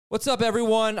What's up,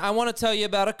 everyone? I want to tell you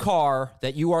about a car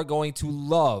that you are going to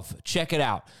love. Check it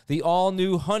out. The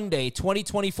all-new Hyundai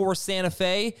 2024 Santa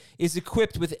Fe is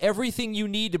equipped with everything you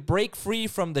need to break free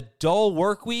from the dull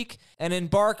work week and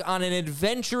embark on an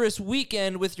adventurous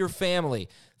weekend with your family.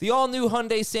 The all-new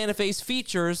Hyundai Santa Fe's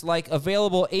features like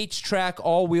available H-Track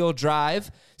all-wheel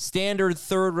drive, standard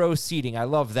third-row seating, I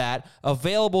love that,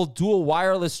 available dual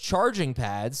wireless charging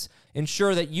pads,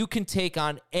 ensure that you can take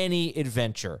on any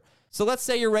adventure. So let's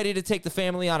say you're ready to take the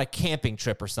family on a camping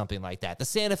trip or something like that. The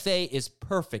Santa Fe is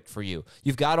perfect for you.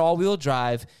 You've got all-wheel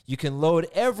drive. You can load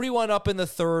everyone up in the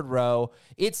third row.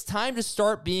 It's time to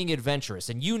start being adventurous,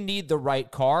 and you need the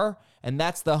right car, and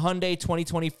that's the Hyundai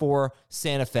 2024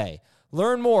 Santa Fe.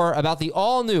 Learn more about the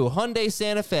all-new Hyundai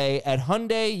Santa Fe at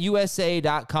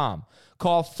HyundaiUSA.com.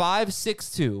 Call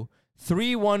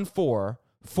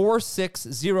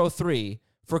 562-314-4603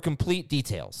 for complete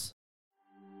details.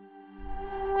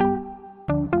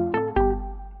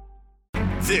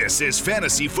 This is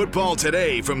Fantasy Football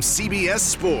Today from CBS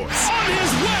Sports. On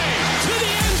his way to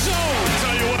the end zone. I'll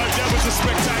tell you what, that was a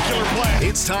spectacular play.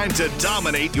 It's time to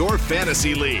dominate your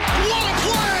fantasy league. What a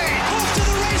play! Off to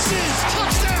the races.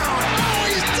 Touchdown. Oh,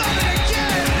 he's done it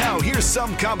again. Now here's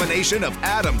some combination of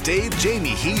Adam, Dave, Jamie,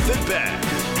 Heath, and Ben.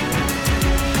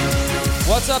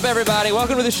 What's up, everybody?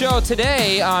 Welcome to the show.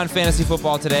 Today on Fantasy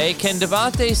Football Today, can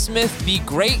Devontae Smith be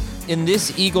great in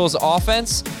this Eagles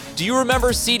offense? Do you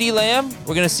remember CeeDee Lamb?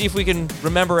 We're going to see if we can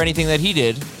remember anything that he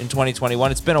did in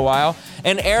 2021. It's been a while.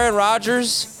 And Aaron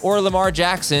Rodgers or Lamar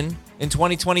Jackson in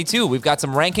 2022. We've got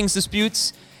some rankings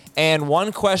disputes and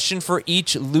one question for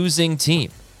each losing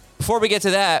team. Before we get to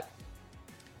that,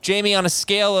 Jamie, on a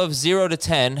scale of 0 to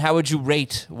 10, how would you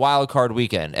rate Wild Card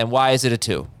Weekend, and why is it a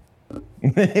 2?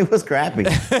 It was crappy.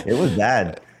 It was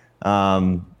bad.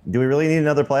 Do we really need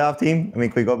another playoff team? I mean,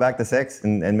 can we go back to 6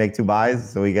 and make 2 buys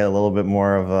so we get a little bit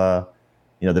more of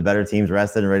the better teams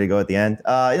rested and ready to go at the end?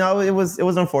 It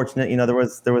was unfortunate.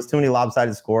 There was too many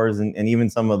lopsided scores, and even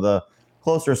some of the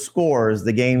closer scores,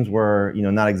 the games were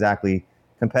not exactly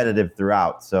competitive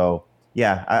throughout. So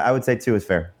yeah, I would say 2 is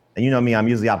fair. And you know me, I'm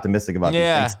usually optimistic about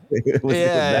these things. It was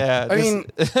bad. I mean,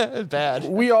 bad.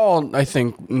 We all, I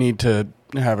think, need to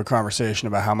have a conversation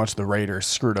about how much the Raiders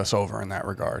screwed us over in that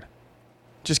regard.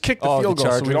 Just kick the field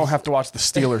goal so we don't have to watch the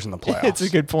Steelers in the playoffs. It's a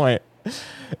good point.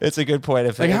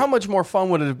 How much more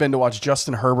fun would it have been to watch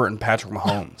Justin Herbert and Patrick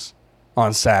Mahomes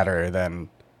on Saturday than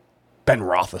Ben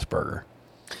Roethlisberger?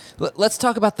 Let's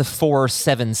talk about the 4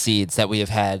 7 seeds that we have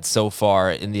had so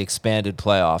far in the expanded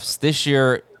playoffs. This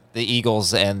year, the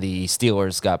Eagles and the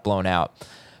Steelers got blown out.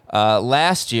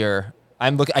 Last year,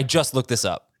 I just looked this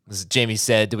up. As Jamie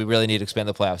said, do we really need to expand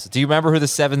the playoffs? Do you remember who the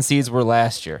 7 seeds were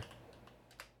last year?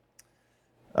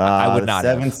 I would not.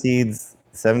 7 seeds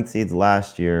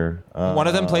last year. One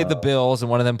of them played the Bills,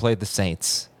 and one of them played the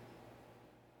Saints.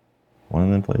 One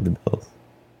of them played the Bills.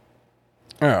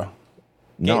 Oh.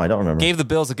 No, I don't remember. Gave the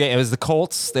Bills a game. It was the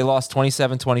Colts. They lost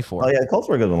 27-24. Oh, yeah, the Colts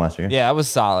were a good one last year. Yeah, it was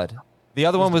solid. The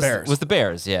other one was the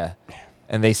Bears, yeah.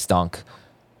 And they stunk.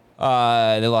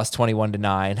 They lost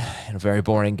 21-9 in a very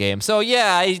boring game. So,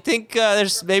 yeah, I think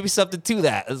there's maybe something to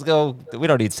that. Let's go. We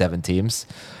don't need 7 teams.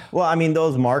 Well, I mean,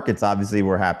 those markets obviously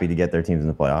were happy to get their teams in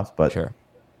the playoffs, but sure.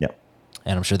 Yeah.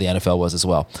 And I'm sure the NFL was as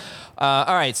well.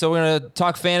 All right, so we're going to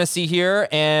talk fantasy here.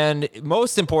 And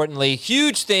most importantly,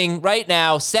 huge thing right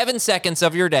now, 7 seconds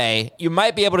of your day. You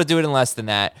might be able to do it in less than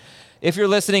that. If you're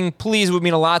listening, please, it would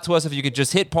mean a lot to us if you could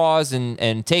just hit pause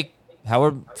and take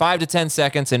 5 to 10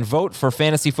 seconds and vote for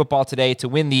Fantasy Football Today to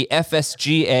win the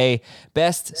FSGA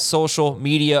Best Social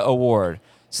Media Award.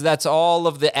 So that's all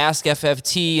of the Ask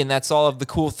FFT, and that's all of the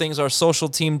cool things our social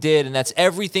team did, and that's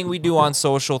everything we do on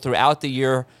social throughout the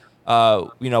year.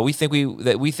 We think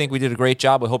we did a great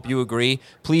job. I hope you agree.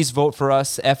 Please vote for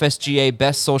us, FSGA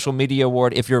Best Social Media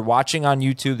Award. If you're watching on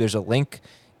YouTube, there's a link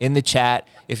in the chat.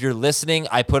 If you're listening,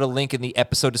 I put a link in the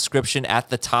episode description at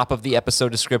the top of the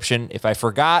episode description. If I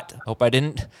forgot, hope I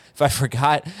didn't. If I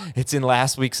forgot, it's in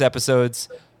last week's episodes.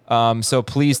 So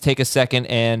please take a second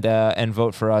and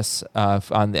vote for us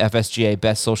on the FSGA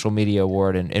Best Social Media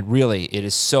Award. And it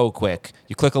is so quick.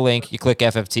 You click a link, you click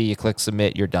FFT, you click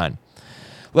submit, you're done.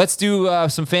 Let's do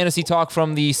some fantasy talk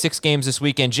from the 6 games this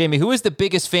weekend. Jamie, who is the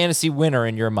biggest fantasy winner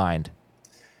in your mind?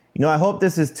 I hope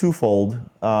this is twofold.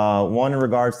 One in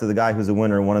regards to the guy who's a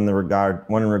winner, one in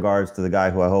regards to the guy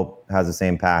who I hope has the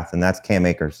same path, and that's Cam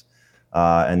Akers.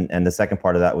 And the second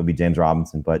part of that would be James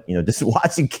Robinson. But, just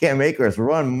watching Cam Akers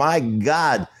run, my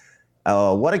God,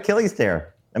 what Achilles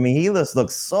tear. I mean, he just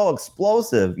looks so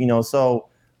explosive, so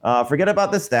forget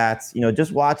about the stats,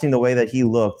 just watching the way that he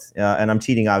looked, and I'm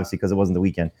cheating, obviously, because it wasn't the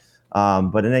weekend.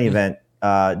 But in any event,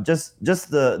 just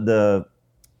the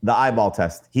eyeball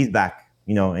test. He's back,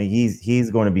 and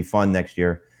he's going to be fun next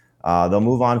year. They'll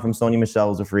move on from Sony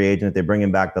Michel as a free agent. If they bring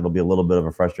him back, that'll be a little bit of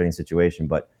a frustrating situation,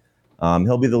 but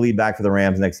he'll be the lead back for the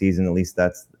Rams next season. At least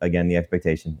that's, again, the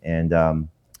expectation. And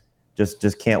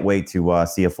just can't wait to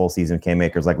see a full season of Cam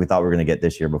Akers like we thought we were going to get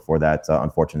this year before that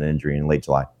unfortunate injury in late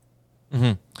July.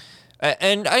 Mm-hmm.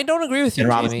 And I don't agree with you, and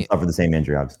Robinson Jamie. suffered the same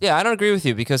injury, obviously. Yeah, I don't agree with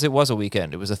you because it was a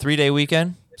weekend. It was a 3-day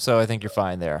weekend, so I think you're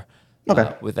fine there.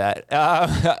 Okay. With that.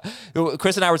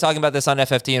 Chris and I were talking about this on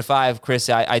FFT and 5. Chris,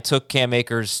 I took Cam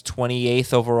Akers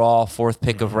 28th overall, 4th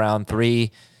pick of round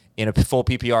 3 in a full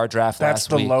PPR draft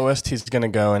last week. That's the lowest he's going to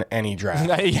go in any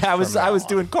draft. Yeah, I was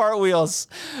doing cartwheels.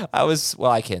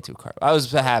 I can't do cartwheels. I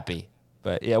was happy.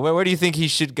 But yeah, where do you think he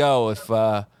should go if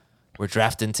we're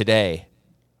drafting today?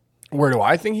 Where do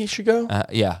I think he should go?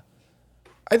 Yeah.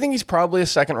 I think he's probably a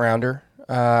second rounder.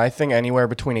 I think anywhere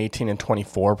between 18 and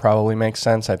 24 probably makes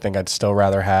sense. I think I'd still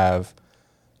rather have,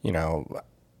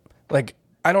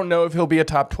 I don't know if he'll be a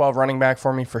top 12 running back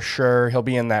for me for sure. He'll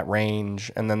be in that range.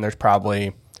 And then there's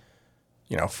probably,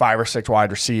 5 or 6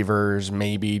 wide receivers,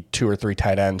 maybe 2 or 3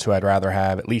 tight ends who I'd rather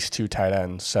have, at least 2 tight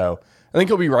ends. So I think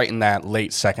he'll be right in that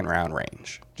late second round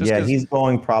range. He's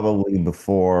going probably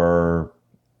before,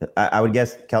 I would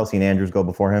guess Kelsey and Andrews go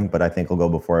before him, but I think he'll go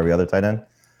before every other tight end.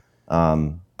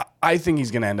 I think he's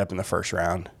going to end up in the first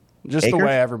round. Just Akers? The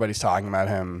way everybody's talking about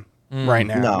him right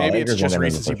now. No, maybe Akers it's just won't end up in the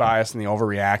recency first bias and the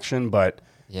overreaction, but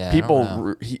yeah,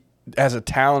 people, as a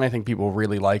talent, I think people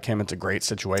really like him. It's a great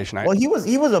situation. He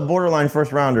was a borderline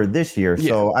first rounder this year,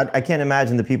 so I can't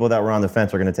imagine the people that were on the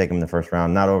fence are going to take him in the first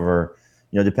round. Not over,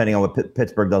 depending on what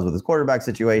Pittsburgh does with his quarterback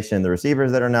situation, the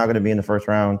receivers that are now going to be in the first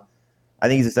round. I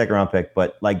think he's a second round pick,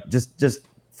 but just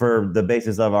for the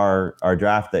basis of our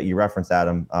draft that you referenced,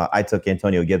 Adam, I took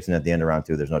Antonio Gibson at the end of round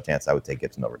 2. There's no chance I would take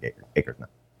Gibson over Akers now.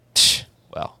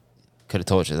 Well, could have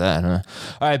told you that, huh?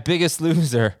 All right, biggest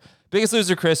loser,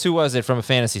 Chris. Who was it from a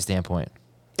fantasy standpoint?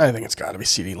 I think it's got to be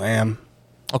CeeDee Lamb.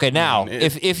 Okay, now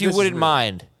if you wouldn't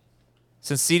mind,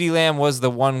 since CeeDee Lamb was the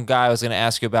one guy I was going to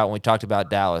ask you about when we talked about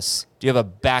Dallas, do you have a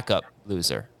backup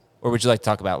loser? Or would you like to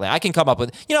talk about Lamb? I can come up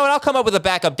with, I'll come up with a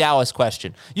backup Dallas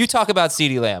question. You talk about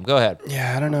CeeDee Lamb. Go ahead.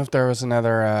 Yeah, I don't know if there was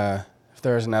another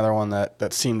one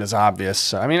that seemed as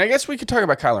obvious. I mean, I guess we could talk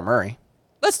about Kyler Murray.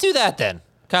 Let's do that then.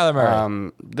 Kyler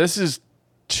Murray. This is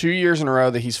 2 years in a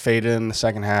row that he's faded in the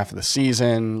second half of the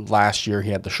season. Last year he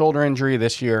had the shoulder injury.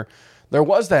 This year there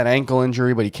was that ankle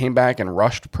injury, but he came back and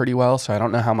rushed pretty well. So I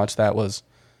don't know how much that was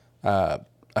a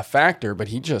factor, but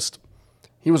he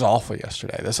was awful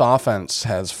yesterday. This offense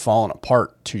has fallen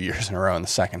apart 2 years in a row in the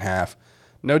second half.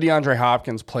 No DeAndre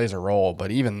Hopkins plays a role,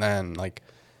 but even then,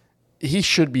 he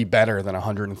should be better than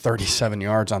 137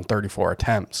 yards on 34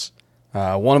 attempts.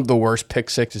 One of the worst pick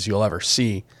sixes you'll ever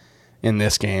see in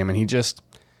this game, and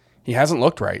he hasn't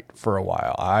looked right for a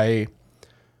while. I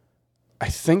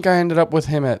think I ended up with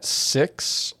him at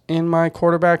 6 in my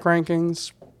quarterback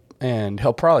rankings, and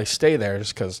he'll probably stay there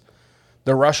just because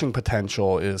the rushing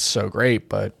potential is so great,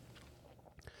 but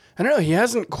I don't know. He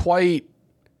hasn't quite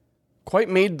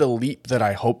made the leap that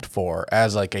I hoped for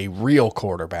as a real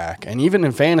quarterback. And even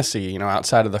in fantasy,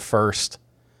 outside of the first,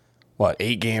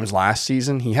 8 games last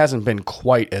season, he hasn't been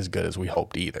quite as good as we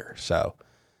hoped either. So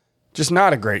just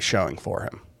not a great showing for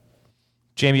him.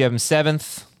 Jamie, you have him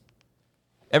 7th.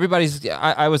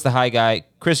 I was the high guy.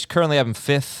 Chris currently have him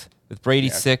 5th with Brady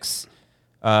 6.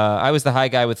 I was the high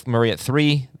guy with Murray at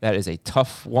 3. That is a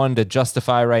tough one to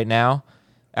justify right now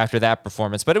after that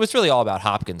performance. But it was really all about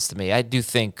Hopkins to me. I do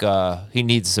think he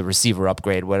needs a receiver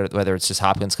upgrade, whether it's just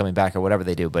Hopkins coming back or whatever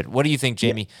they do. But what do you think,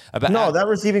 Jamie? No, that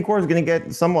receiving core is going to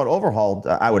get somewhat overhauled,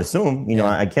 I would assume.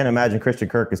 I can't imagine Christian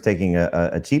Kirk is taking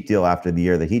a cheap deal after the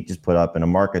year that he just put up in a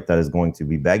market that is going to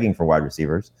be begging for wide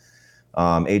receivers.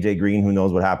 AJ Green, who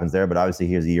knows what happens there, but obviously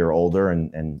he is a year older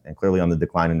and clearly on the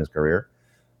decline in his career.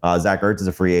 Zach Ertz is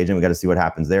a free agent. We got to see what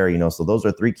happens there, So those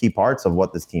are 3 key parts of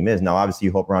what this team is. Now, obviously,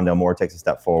 you hope Rondale Moore takes a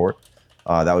step forward.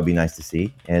 That would be nice to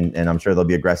see, and I'm sure they'll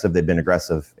be aggressive. They've been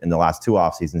aggressive in the last 2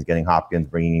 off seasons, getting Hopkins,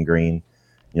 bringing in Green,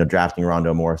 drafting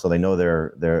Rondale Moore. So they know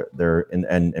they're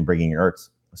and bringing in Ertz.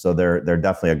 So they're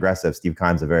definitely aggressive. Steve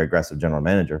Keim's a very aggressive general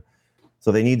manager.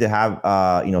 So they need to have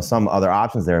some other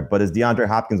options there. But is DeAndre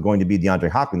Hopkins going to be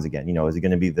DeAndre Hopkins again? Is he going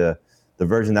to be the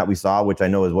version that we saw, which I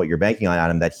know is what you're banking on,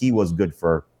 Adam, that he was good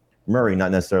for Murray, not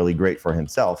necessarily great for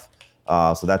himself.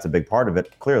 So that's a big part of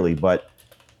it, clearly. But,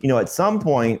 at some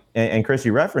point, and Chris,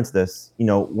 you referenced this,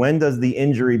 when does the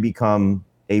injury become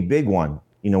a big one?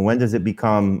 When does it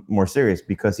become more serious?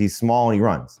 Because he's small and he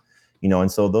runs,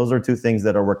 and so those are 2 things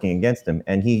that are working against him.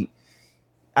 And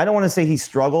I don't want to say he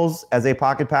struggles as a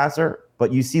pocket passer,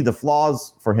 but you see the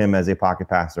flaws for him as a pocket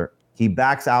passer. He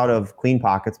backs out of clean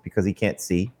pockets because he can't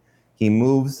see. He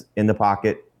moves in the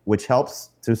pocket, which helps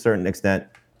to a certain extent,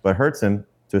 but hurts him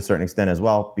to a certain extent as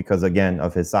well because, again,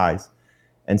 of his size.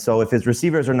 And so if his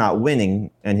receivers are not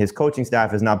winning and his coaching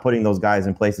staff is not putting those guys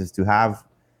in places to have,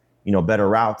 better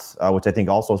routes, which I think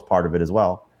also is part of it as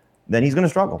well, then he's going to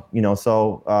struggle.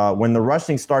 So when the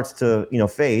rushing starts to,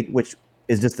 fade, which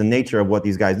is just the nature of what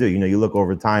these guys do. You look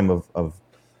over time of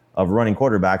running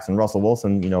quarterbacks, and Russell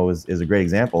Wilson, is a great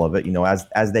example of it.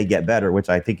 As they get better, which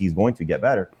I think he's going to get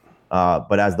better,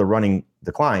 but as the running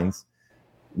declines,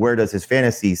 where does his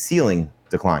fantasy ceiling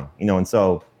decline? And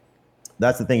so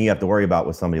that's the thing you have to worry about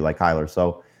with somebody like Kyler.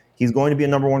 So he's going to be a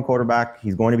number one quarterback.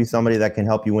 He's going to be somebody that can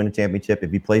help you win a championship.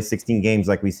 If he plays 16 games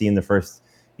like we see in the first,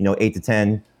 8 to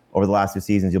 10 over the last 2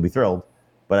 seasons, you'll be thrilled.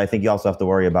 But I think you also have to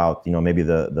worry about, maybe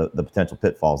the potential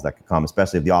pitfalls that could come,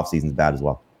 especially if the offseason is bad as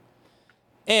well.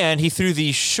 And he threw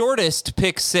the shortest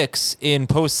pick six in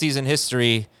postseason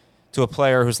history to a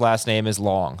player whose last name is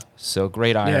long. So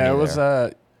great irony. Yeah, it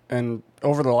was. And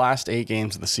over the last 8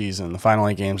 games of the season, the final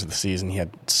 8 games of the season, he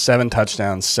had 7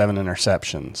 touchdowns, 7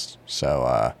 interceptions.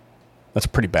 So that's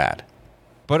pretty bad.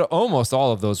 But almost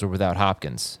all of those were without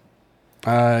Hopkins.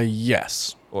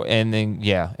 Yes. And then,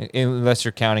 yeah, unless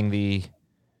you're counting the.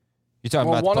 You're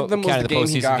talking about one of them was the game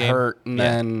he got game? hurt, and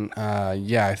then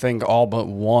I think all but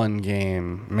one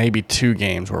game, maybe 2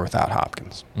 games, were without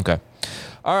Hopkins. Okay.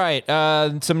 All right.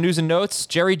 Some news and notes.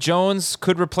 Jerry Jones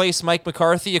could replace Mike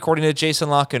McCarthy, according to Jason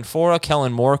La Canfora.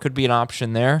 Kellen Moore could be an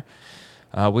option there.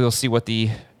 We'll see what the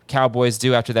Cowboys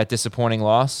do after that disappointing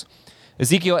loss.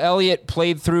 Ezekiel Elliott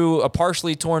played through a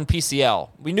partially torn PCL.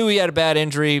 We knew he had a bad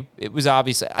injury. It was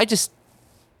obvious.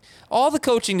 All the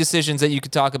coaching decisions that you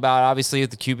could talk about, obviously,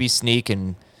 with the QB sneak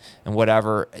and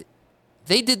whatever,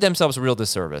 they did themselves a real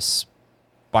disservice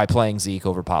by playing Zeke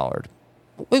over Pollard.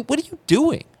 Wait, what are you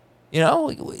doing?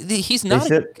 He's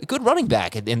not a good running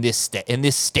back in this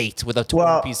state with a torn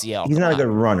PCL. He's not a good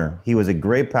runner. He was a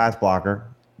great pass blocker.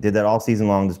 Did that all season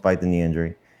long despite the knee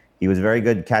injury. He was very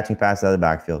good catching passes out of the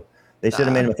backfield. They should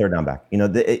have made him a third down back.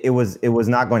 It was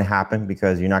not going to happen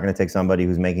because you're not going to take somebody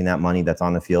who's making that money that's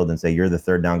on the field and say you're the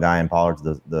third down guy and Pollard's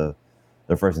the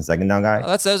first and second down guy.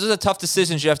 Well, those are tough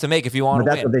decisions you have to make if you want to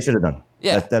win. That's what they should have done.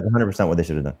 Yeah. That's 100% what they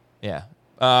should have done. Yeah.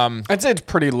 I'd say it's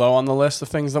pretty low on the list of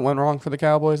things that went wrong for the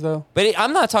Cowboys, though. But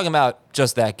I'm not talking about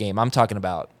just that game. I'm talking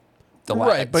about the last.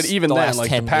 Right, but even then,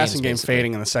 like the passing game basically.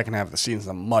 fading in the second half of the season is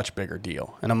a much bigger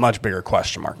deal and a much bigger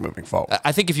question mark moving forward.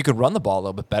 I think if you could run the ball a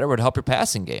little bit better, it would help your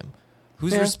passing game.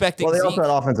 Who's respecting Well, they Zeke? also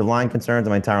had offensive line concerns.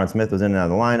 Tyron Smith was in and out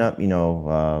of the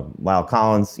lineup. Lyle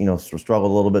Collins,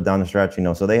 struggled a little bit down the stretch.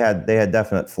 So they had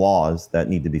definite flaws that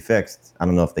need to be fixed. I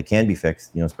don't know if they can be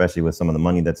fixed, especially with some of the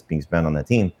money that's being spent on that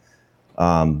team.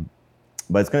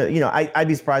 But it's gonna, I'd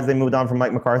be surprised they moved on from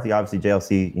Mike McCarthy. Obviously,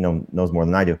 JLC, knows more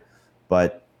than I do.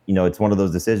 But it's one of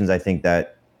those decisions. I think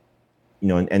that,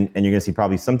 and you're gonna see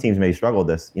probably some teams may struggle with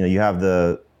this. You have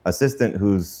the assistant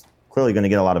who's clearly going to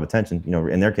get a lot of attention.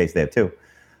 In their case, they have 2.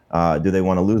 Do they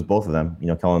want to lose both of them?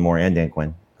 Kellen Moore and Dan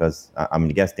Quinn, because I'm going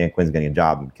to guess Dan Quinn's getting a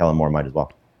job, and Kellen Moore might as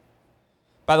well.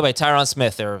 By the way, Tyron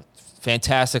Smith, their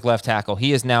fantastic left tackle,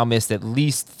 he has now missed at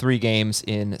least 3 games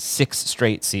in 6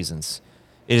 straight seasons.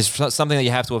 It is something that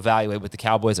you have to evaluate with the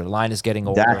Cowboys. Their line is getting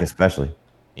older. Dak especially.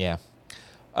 Yeah.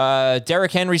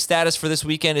 Derrick Henry's status for this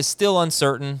weekend is still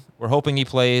uncertain. We're hoping he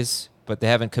plays, but they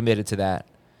haven't committed to that.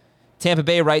 Tampa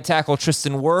Bay right tackle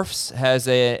Tristan Wirfs has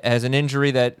an injury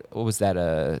that, what was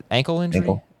that, ankle injury?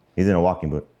 Ankle. He's in a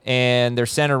walking boot. And their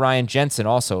center Ryan Jensen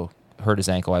also hurt his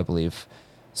ankle, I believe.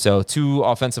 So 2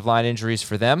 offensive line injuries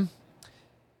for them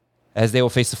as they will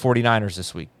face the 49ers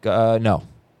this week. No,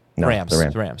 Rams.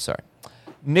 The Rams, sorry.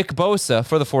 Nick Bosa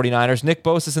for the 49ers. Nick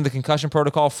Bosa's in the concussion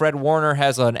protocol. Fred Warner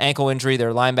has an ankle injury.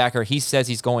 Their linebacker, he says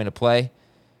he's going to play.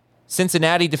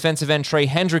 Cincinnati defensive end Trey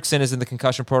Hendrickson is in the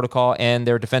concussion protocol, and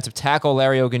their defensive tackle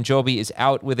Larry Ogunjobi is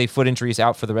out with a foot injury. He's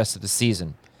out for the rest of the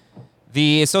season.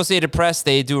 The Associated Press,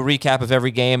 they do a recap of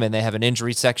every game, and they have an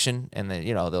injury section, and then,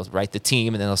 they'll write the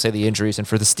team, and then they'll say the injuries. And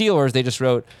for the Steelers, they just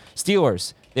wrote,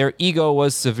 Steelers, their ego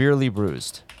was severely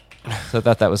bruised. So I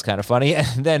thought that was kind of funny.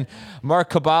 And then Mark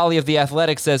Cabali of The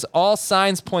Athletic says, all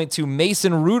signs point to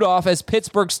Mason Rudolph as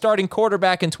Pittsburgh's starting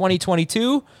quarterback in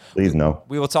 2022. Please no.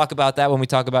 We will talk about that when we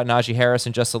talk about Najee Harris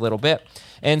in just a little bit.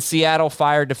 And Seattle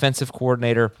fired defensive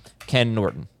coordinator Ken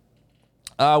Norton.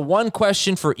 One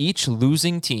question for each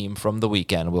losing team from the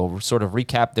weekend. We'll sort of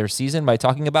recap their season by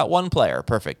talking about one player.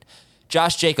 Perfect.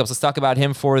 Josh Jacobs, let's talk about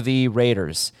him for the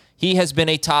Raiders. He has been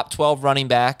a top 12 running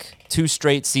back 2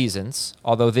 straight seasons,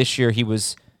 although this year he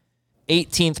was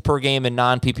 18th per game in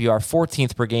non-PPR,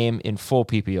 14th per game in full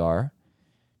PPR.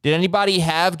 Did anybody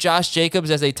have Josh Jacobs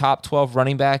as a top 12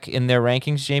 running back in their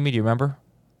rankings, Jamie? Do you remember?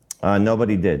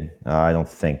 Nobody did. I don't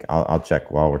think. I'll check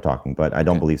while we're talking, but I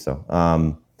don't believe so.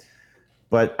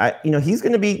 But he's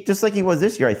going to be just like he was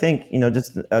this year. I think,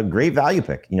 just a great value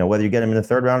pick. Whether you get him in the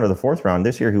third round or the fourth round.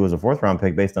 This year he was a fourth round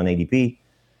pick based on ADP,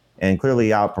 and clearly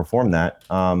outperformed that.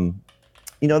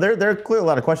 There are clearly a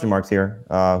lot of question marks here.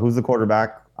 Who's the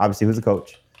quarterback? Obviously, who's the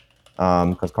coach?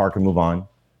 Because Carr can move on.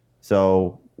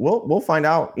 So we'll find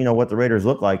out. What the Raiders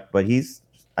look like. But he's,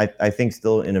 I think,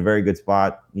 still in a very good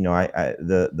spot.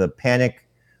 The panic,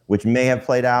 which may have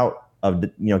played out of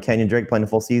Kenyon Drake playing the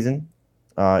full season.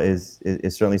 Is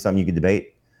certainly something you could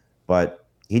debate, but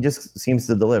he just seems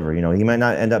to deliver. He might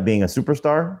not end up being a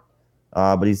superstar,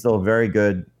 but he's still a very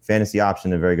good fantasy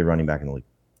option, a very good running back in the league.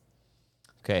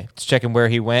 Okay, just checking where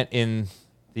he went in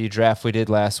the draft we did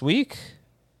last week,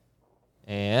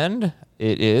 and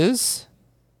it is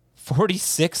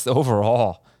 46th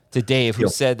overall to Dave, who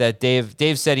said that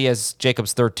Dave said he has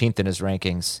Jacobs 13th in his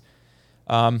rankings.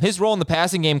 His role in the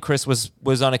passing game, Chris, was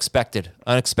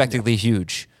unexpectedly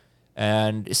huge.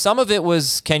 And some of it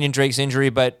was Kenyon Drake's injury,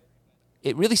 but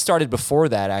it really started before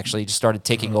that, actually. He just started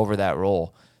taking over that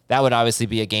role. That would obviously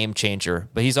be a game changer.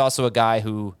 But he's also a guy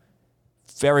who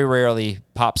very rarely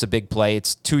pops a big play.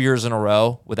 It's 2 years in a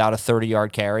row without a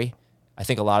 30-yard carry. I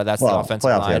think a lot of that's the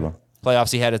offensive line.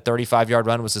 Playoffs, he had a 35-yard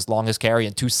run, was his longest carry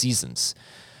in 2 seasons.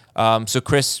 So,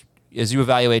 Chris, as you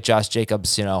evaluate Josh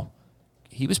Jacobs,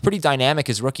 he was pretty dynamic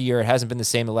his rookie year. It hasn't been the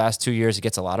same the last 2 years. He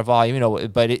gets a lot of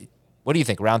volume, but what do you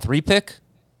think? Round 3 pick?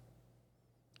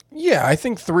 Yeah, I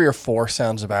think 3 or 4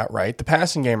 sounds about right. The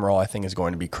passing game role, I think, is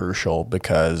going to be crucial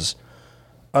because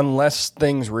unless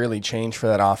things really change for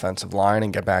that offensive line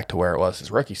and get back to where it was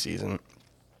his rookie season,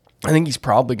 I think he's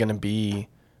probably going to be,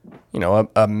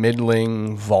 a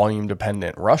middling,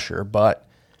 volume-dependent rusher. But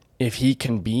if he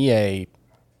can be a,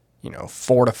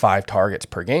 4 to 5 targets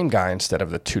per game guy instead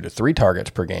of the 2 to 3 targets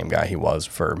per game guy he was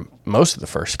for most of the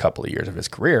first couple of years of his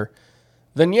career,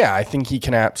 then yeah, I think he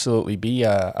can absolutely be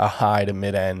a high to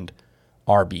mid-end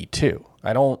RB2.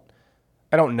 I don't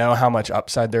know how much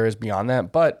upside there is beyond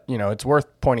that, but it's worth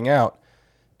pointing out.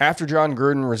 After John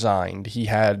Gruden resigned, he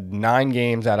had 9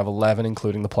 games out of 11,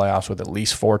 including the playoffs, with at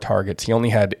least 4 targets. He only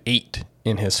had 8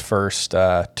 in his first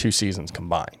 2 seasons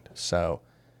combined. So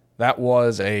that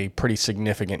was a pretty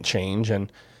significant change, and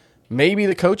maybe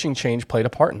the coaching change played a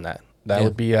part in that. That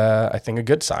would be, I think, a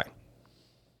good sign.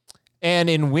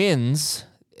 And in wins,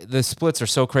 the splits are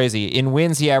so crazy. In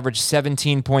wins, he averaged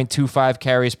 17.25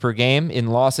 carries per game. In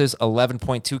losses,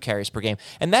 11.2 carries per game.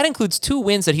 And that includes 2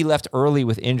 wins that he left early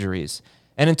with injuries.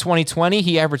 And in 2020,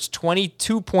 he averaged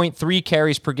 22.3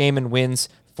 carries per game in wins,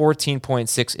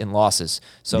 14.6 in losses.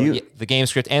 So the game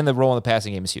script and the role in the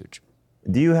passing game is huge.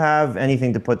 Do you have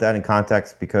anything to put that in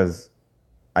context? Because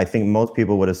I think most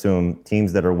people would assume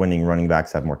teams that are winning running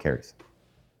backs have more carries.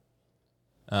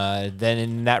 Then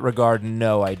in that regard,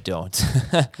 no, I don't.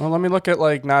 Well, let me look at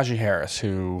Najee Harris,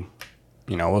 who,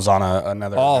 was on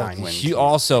another 9-win team.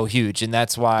 Also huge, and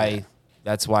that's why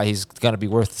he's going to be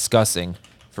worth discussing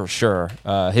for sure.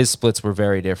 His splits were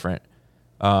very different.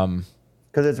 Because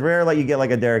it's rare, you get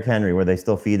a Derrick Henry where they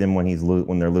still feed him when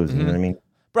they're losing. You know what I mean?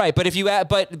 Right, but if you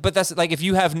but that's if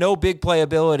you have no big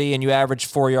playability and you average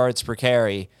 4 yards per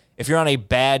carry, if you're on a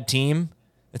bad team,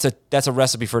 that's a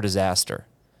recipe for disaster.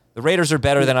 The Raiders are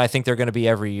better than I think they're going to be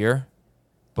every year.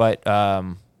 But,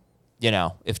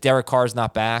 if Derek Carr's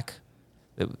not back,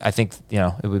 I think,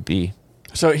 it would be.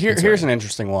 So here's an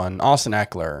interesting one. Austin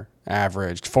Eckler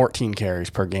averaged 14 carries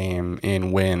per game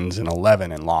in wins and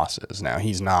 11 in losses. Now,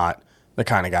 he's not the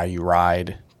kind of guy you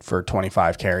ride for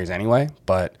 25 carries anyway,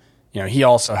 but, he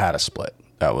also had a split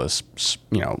that was,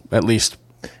 at least.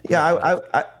 Yeah,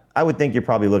 I would think you're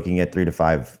probably looking at 3 to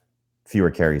 5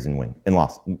 fewer carries in wins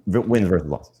versus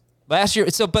losses. Last year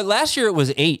it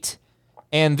was 8.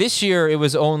 And this year it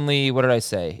was only, what did I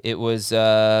say? It was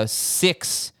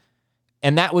 6.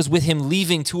 And that was with him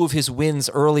leaving 2 of his wins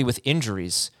early with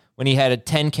injuries when he had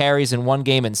 10 carries in one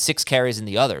game and 6 carries in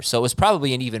the other. So it was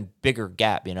probably an even bigger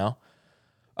gap,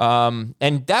 And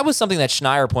that was something that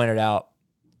Schneier pointed out.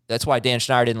 That's why Dan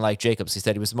Schneier didn't like Jacobs. He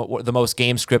said he was the most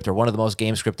game script or one of the most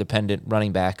game script dependent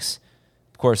running backs.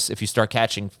 Of course, if you start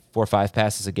catching 4 or 5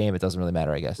 passes a game, it doesn't really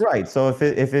matter, I guess. Right. So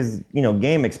if his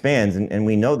game expands, and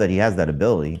we know that he has that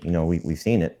ability, we've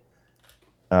seen it.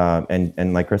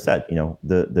 And like Chris said,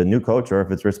 the new coach, or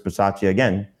if it's Rich Bisaccia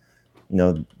again,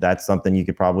 that's something you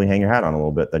could probably hang your hat on a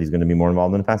little bit, that he's going to be more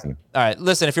involved in the passing game. All right,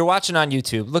 listen, if you're watching on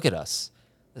YouTube, look at us,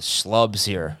 the schlubs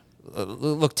here,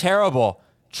 look terrible,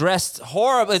 dressed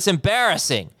horrible. It's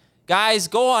embarrassing. Guys,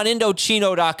 go on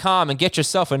Indochino.com and get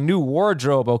yourself a new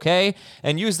wardrobe, okay?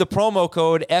 And use the promo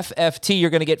code FFT. You're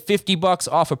going to get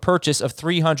 $50 off a purchase of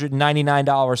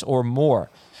 $399 or more.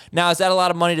 Now, is that a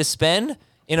lot of money to spend?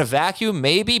 In a vacuum,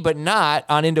 maybe, but not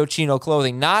on Indochino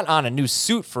clothing. Not on a new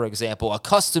suit, for example. A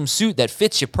custom suit that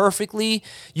fits you perfectly.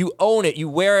 You own it. You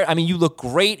wear it. I mean, you look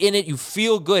great in it. You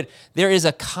feel good. There is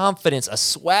a confidence, a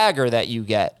swagger that you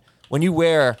get when you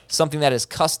wear something that is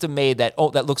custom made, that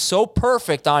looks so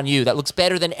perfect on you, that looks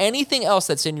better than anything else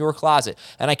that's in your closet.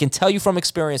 And I can tell you from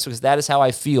experience, because that is how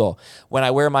I feel when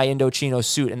I wear my Indochino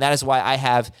suit. And that is why I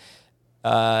have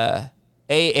AA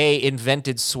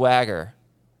invented swagger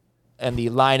and the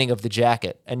lining of the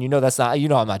jacket. And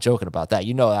I'm not joking about that.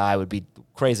 You know I would be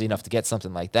crazy enough to get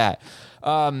something like that.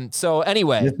 So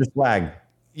anyway. Mr. Swag.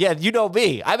 Yeah, you know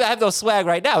me. I have no swag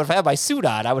right now. If I had my suit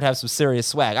on, I would have some serious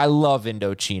swag. I love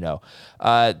Indochino.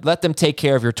 Let them take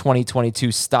care of your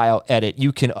 2022 style edit.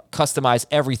 You can customize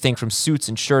everything from suits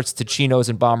and shirts to chinos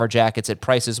and bomber jackets at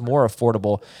prices more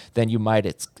affordable than you might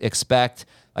expect.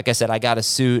 Like I said, I got a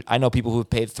suit. I know people who've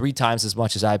paid 3 times as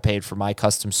much as I paid for my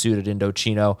custom suit at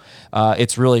Indochino.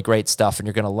 It's really great stuff, and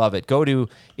you're going to love it. Go to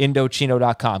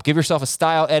Indochino.com. Give yourself a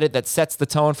style edit that sets the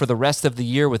tone for the rest of the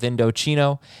year with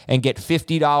Indochino, and get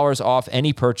 $50 off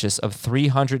any purchase of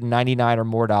 $399 or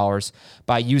more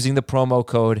by using the promo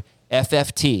code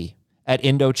FFT at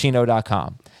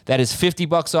Indochino.com. That is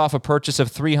 $50 off a purchase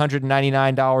of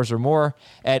 $399 or more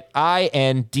at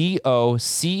Indochino.com.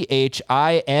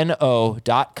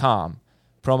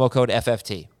 Promo code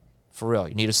FFT. For real.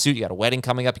 You need a suit. You got a wedding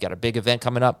coming up. You got a big event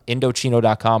coming up.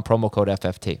 Indochino.com. Promo code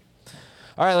FFT.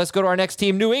 All right, let's go to our next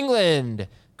team, New England.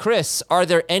 Chris, are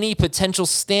there any potential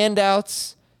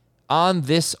standouts on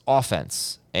this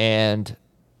offense? And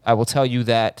I will tell you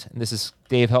that, and this is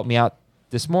Dave helped me out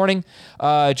this morning.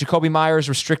 Jacoby Myers,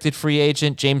 restricted free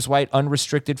agent. James White,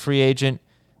 unrestricted free agent.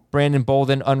 Brandon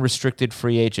Bolden, unrestricted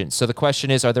free agent. So the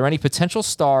question is, are there any potential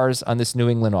stars on this New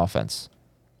England offense?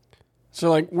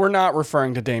 So, we're not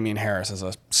referring to Damian Harris as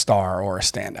a star or a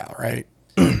standout, right?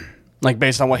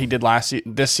 Based on what he did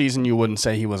this season, you wouldn't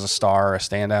say he was a star or a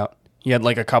standout. He had,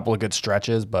 a couple of good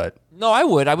stretches, but... No, I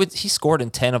would. He scored in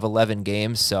 10 of 11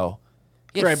 games, so...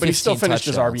 Right, but he still finished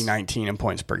touchdowns. his RB19 in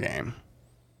points per game.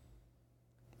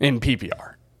 In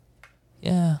PPR.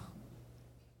 Yeah.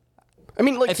 I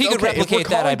mean, if he could replicate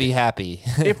that, I'd be happy.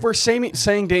 If we're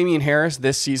saying Damian Harris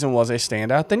this season was a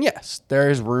standout, then yes, there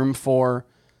is room for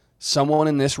someone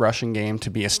in this rushing game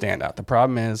to be a standout. The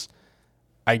problem is,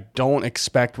 I don't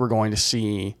expect we're going to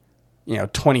see,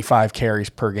 25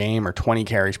 carries per game or 20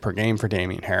 carries per game for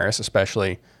Damian Harris,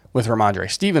 especially with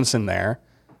Ramondre Stevenson there.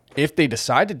 If they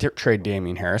decide to trade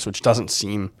Damian Harris, which doesn't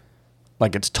seem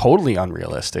like it's totally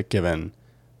unrealistic given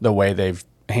the way they've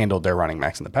handled their running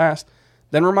backs in the past,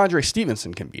 then Ramondre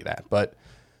Stevenson can be that. But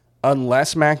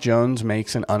unless Mac Jones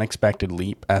makes an unexpected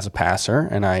leap as a passer,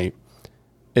 and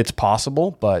it's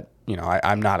possible, but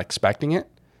I'm not expecting it,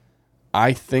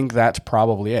 I think that's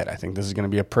probably it. I think this is going to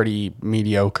be a pretty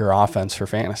mediocre offense for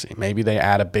fantasy. Maybe they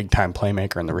add a big-time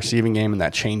playmaker in the receiving game, and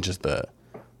that changes the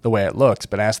way it looks.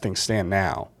 But as things stand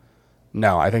now,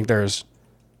 no, I think there's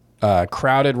a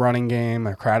crowded running game,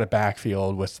 a crowded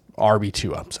backfield with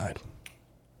RB2 upside.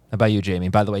 How about you, Jamie?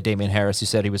 By the way, Damian Harris, you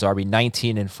said he was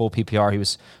RB19 in full PPR. He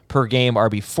was per game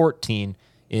RB14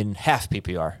 in half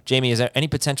PPR. Jamie, is there any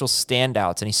potential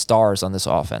standouts, any stars on this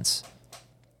offense?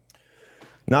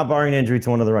 Not barring injury to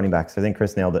one of the running backs. I think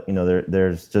Chris nailed it.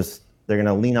 They're going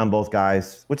to lean on both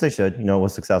guys, which they should. It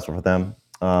was successful for them.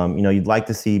 You'd like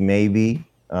to see maybe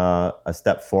a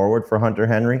step forward for Hunter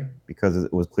Henry, because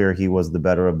it was clear he was the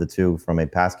better of the two from a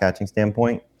pass catching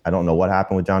standpoint. I don't know what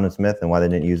happened with Jonnu Smith and why they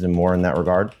didn't use him more in that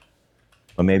regard.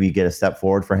 But maybe you get a step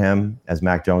forward for him as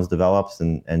Mac Jones develops,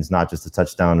 and it's not just a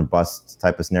touchdown and bust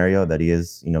type of scenario that he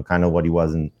is, kind of what he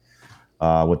was in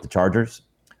with the Chargers.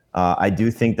 I do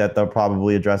think that they'll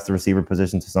probably address the receiver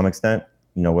position to some extent,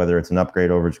 whether it's an upgrade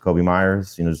over Jacoby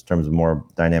Myers, just in terms of more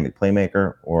dynamic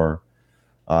playmaker, or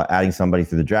adding somebody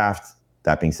through the draft.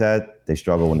 That being said, they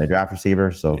struggle when they draft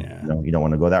receivers, so you don't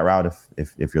want to go that route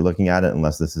if you're looking at it,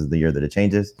 unless this is the year that it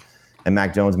changes. And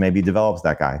Mac Jones maybe develops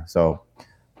that guy. So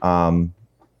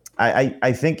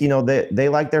I think they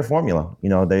like their formula.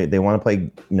 They want to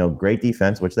play great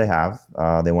defense, which they have.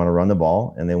 They want to run the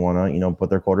ball, and they want to put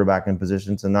their quarterback in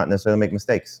position to not necessarily make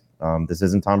mistakes. This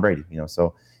isn't Tom Brady,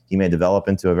 so he may develop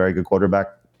into a very good quarterback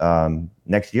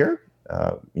next year.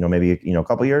 Maybe a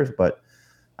couple years, but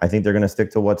I think they're going to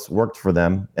stick to what's worked for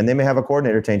them. And they may have a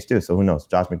coordinator change too. So who knows?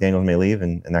 Josh McDaniels may leave,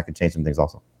 and that could change some things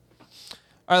also.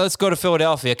 All right, let's go to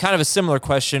Philadelphia. Kind of a similar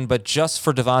question, but just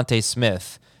for Devontae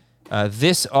Smith.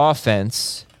 This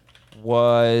offense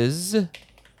was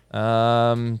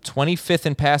 25th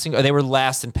in passing. Or they were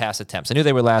last in pass attempts. I knew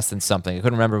they were last in something. I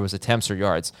couldn't remember if it was attempts or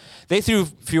yards. They threw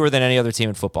fewer than any other team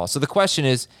in football. So the question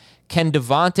is, can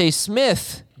Devontae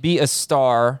Smith be a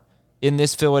star in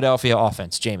this Philadelphia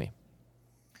offense, Jamie?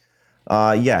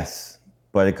 Yes,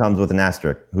 but it comes with an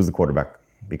asterisk. Who's the quarterback?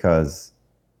 Because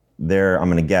they're, I'm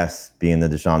going to guess, being the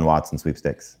Deshaun Watson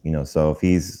sweepstakes. So if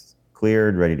he's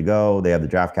cleared, ready to go, they have the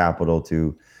draft capital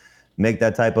to make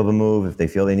that type of a move if they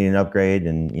feel they need an upgrade.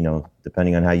 And,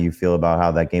 depending on how you feel about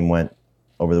how that game went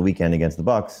over the weekend against the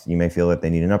Bucs, you may feel that they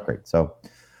need an upgrade. So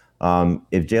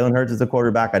if Jalen Hurts is the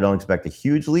quarterback, I don't expect a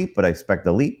huge leap, but I expect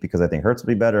a leap because I think Hurts will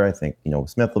be better. I think,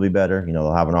 Smith will be better.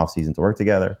 They'll have an offseason to work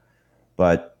together.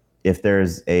 But if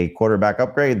there's a quarterback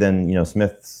upgrade, then,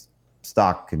 Smith's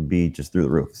stock could be just through the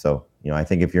roof. So, I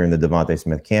think if you're in the Devontae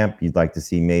Smith camp, you'd like to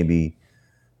see maybe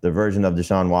the version of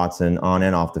Deshaun Watson on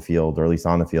and off the field, or at least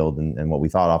on the field and what we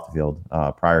thought off the field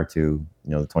prior to,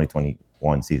 the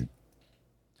 2021 season.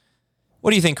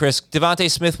 What do you think, Chris? Devontae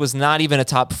Smith was not even a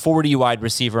top 40 wide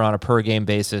receiver on a per game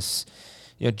basis.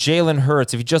 Jalen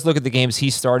Hurts, if you just look at the games he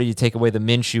started, you take away the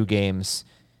Minshew games,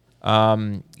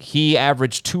 he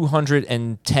averaged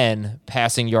 210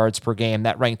 passing yards per game.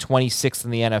 That ranked 26th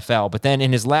in the NFL. But then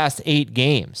in his last 8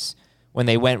 games, when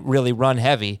they went really run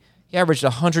heavy, he averaged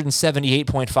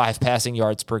 178.5 passing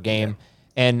yards per game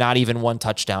and not even 1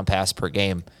 touchdown pass per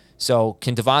game. So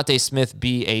can Devontae Smith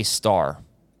be a star?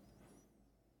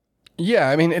 Yeah,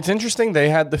 I mean, it's interesting. They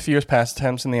had the fewest pass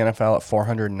attempts in the NFL at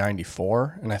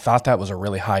 494, and I thought that was a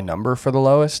really high number for the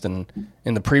lowest. And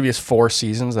in the previous 4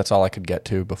 seasons, that's all I could get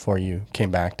to before you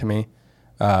came back to me.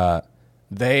 There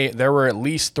were at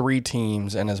least 3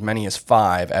 teams and as many as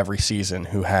 5 every season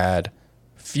who had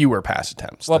fewer pass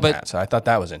attempts than that. So I thought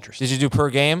that was interesting. Did you do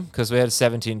per game? Because we had a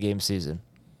 17-game season.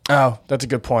 Oh, that's a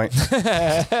good point.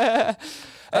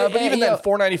 But even then,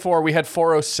 494, we had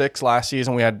 406 last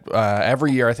season. We had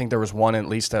every year, I think there was one at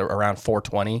least around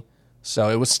 420. So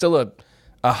it was still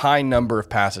a high number of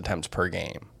pass attempts per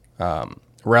game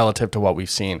relative to what we've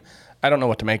seen. I don't know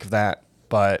what to make of that,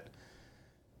 but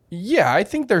yeah, I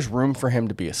think there's room for him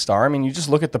to be a star. I mean, you just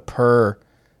look at the per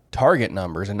target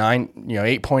numbers,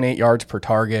 8.8 yards per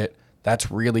target.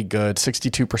 That's really good.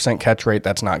 62% catch rate.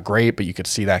 That's not great, but you could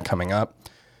see that coming up.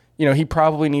 He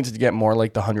probably needs to get more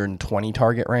like the 120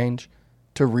 target range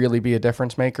to really be a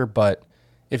difference maker. But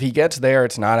if he gets there,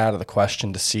 it's not out of the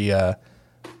question to see a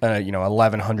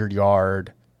 1,100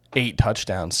 yard, 8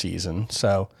 touchdown season.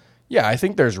 So yeah, I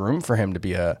think there's room for him to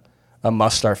be a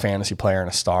must-start fantasy player and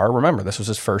a star. Remember, this was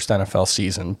his first NFL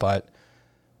season, but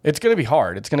it's going to be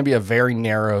hard. It's going to be a very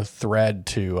narrow thread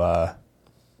to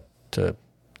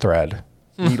thread,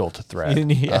 needle to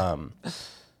thread. Yeah.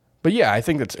 But yeah, I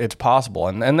think it's possible.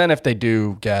 And then if they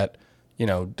do get,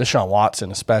 Deshaun Watson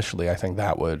especially, I think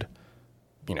that would,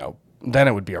 then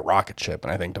it would be a rocket ship.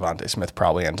 And I think Devontae Smith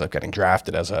probably ends up getting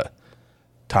drafted as a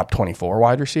top 24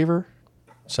 wide receiver.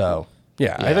 So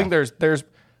yeah. I think there's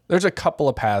a couple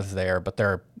of paths there, but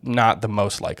they're not the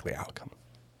most likely outcome.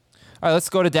 All right, let's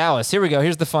go to Dallas. Here we go.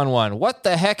 Here's the fun one. What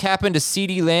the heck happened to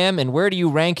CeeDee Lamb, and where do you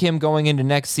rank him going into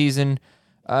next season?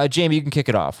 Jamie, you can kick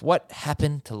it off. What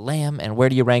happened to Lamb, and where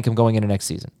do you rank him going into next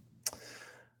season?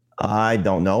 I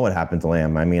don't know what happened to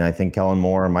Lamb. I mean, I think Kellen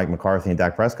Moore, Mike McCarthy, and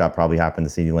Dak Prescott probably happened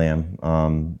to CeeDee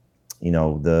Lamb.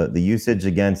 The usage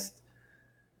against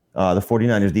the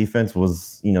 49ers defense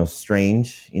was,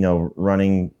 strange.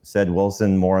 Running Ced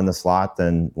Wilson more in the slot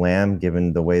than Lamb,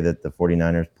 given the way that the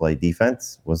 49ers play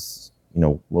defense, was, a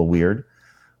little weird.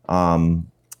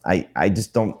 I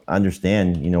just don't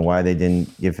understand, why they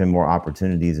didn't give him more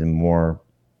opportunities and more,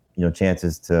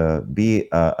 chances to be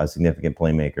a significant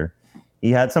playmaker.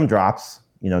 He had some drops,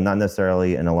 not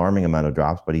necessarily an alarming amount of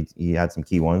drops, but he had some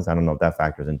key ones. I don't know if that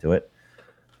factors into it.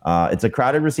 It's a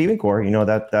crowded receiving core,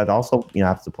 that also,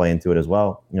 has to play into it as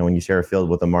well. When you share a field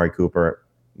with Amari Cooper,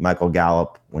 Michael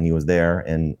Gallup when he was there,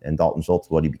 and Dalton Schultz,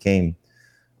 what he became.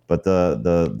 But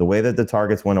the way that the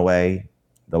targets went away,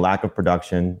 the lack of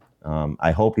production,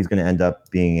 I hope he's going to end up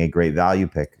being a great value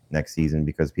pick next season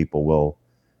because people will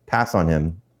pass on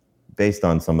him based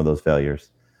on some of those failures.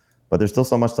 But there's still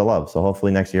so much to love. So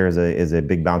hopefully next year is a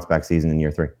big bounce back season in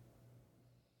year 3.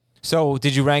 So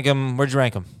did you rank him? Where'd you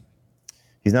rank him?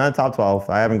 He's not in the top 12.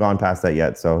 I haven't gone past that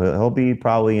yet. So he'll be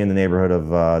probably in the neighborhood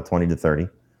of 20 to 30.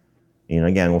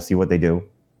 Again, we'll see what they do.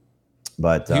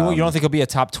 But you don't think he'll be a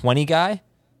top 20 guy?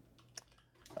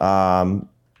 No,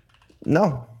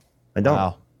 I don't.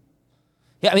 Wow.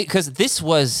 Yeah, I mean, because this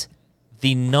was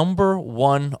the number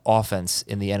 1 offense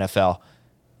in the NFL.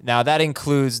 Now, that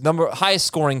includes highest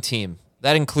scoring team.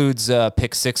 That includes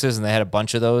pick sixes, and they had a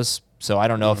bunch of those. So I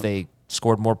don't know if they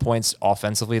scored more points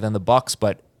offensively than the Bucks,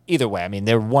 but either way, I mean,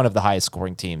 they're one of the highest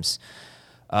scoring teams.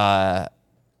 Chris,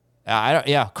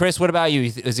 what about you?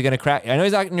 Is he going to crack? I know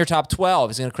he's not in your top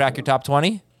 12. Is he going to crack your top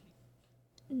 20?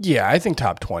 Yeah, I think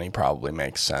top 20 probably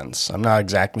makes sense. I'm not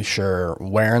exactly sure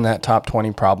where in that top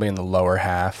 20, probably in the lower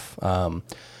half.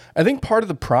 I think part of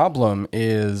the problem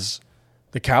is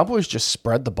the Cowboys just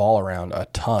spread the ball around a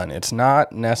ton. It's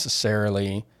not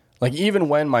necessarily like even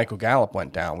when Michael Gallup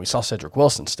went down, we saw Cedric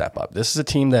Wilson step up. This is a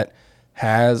team that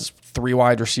has 3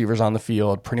 wide receivers on the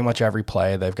field pretty much every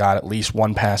play. They've got at least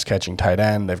one pass catching tight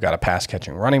end. They've got a pass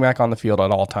catching running back on the field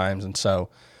at all times. And so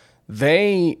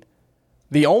the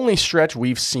only stretch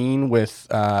we've seen with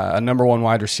a number 1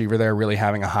 wide receiver there really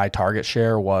having a high target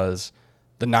share was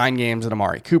the 9 games that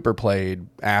Amari Cooper played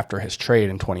after his trade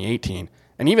in 2018.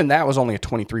 And even that was only a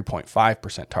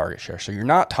 23.5% target share. So you're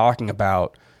not talking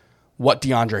about what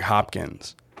DeAndre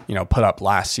Hopkins, put up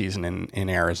last season in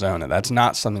Arizona. That's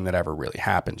not something that ever really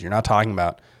happens. You're not talking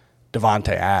about Devontae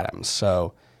Adams.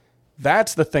 So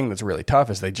that's the thing that's really tough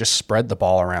is they just spread the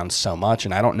ball around so much.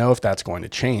 And I don't know if that's going to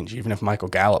change, even if Michael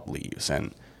Gallup leaves.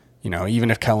 And, even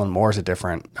if Kellen Moore's in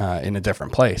a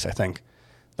different place, I think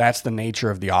that's the nature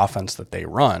of the offense that they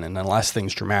run. And unless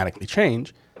things dramatically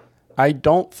change, I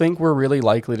don't think we're really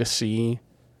likely to see,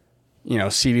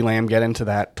 CeeDee Lamb get into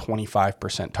that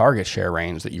 25% target share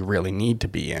range that you really need to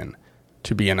be in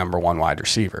to be a number 1 wide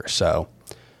receiver. So,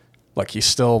 look, he's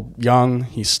still young.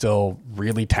 He's still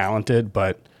really talented,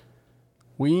 but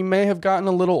we may have gotten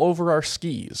a little over our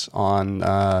skis on,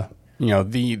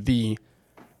 the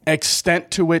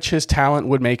extent to which his talent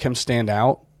would make him stand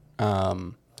out,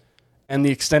 and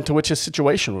the extent to which his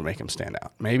situation would make him stand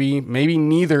out. Maybe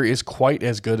neither is quite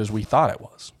as good as we thought it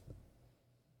was.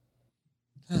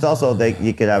 It's also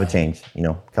you could have a change.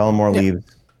 Kellen Moore leaves.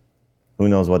 Who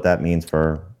knows what that means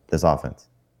for this offense?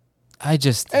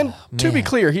 To be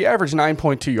clear, he averaged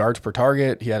 9.2 yards per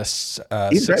target. He had a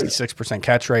 66%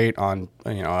 catch rate on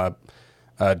a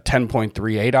 10.3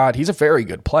 ADOT. He's a very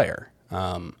good player.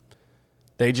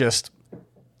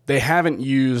 They haven't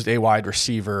used a wide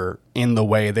receiver in the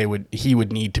way he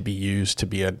would need to be used to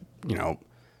be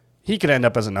he could end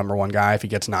up as a number 1 guy if he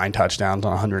gets 9 touchdowns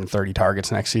on 130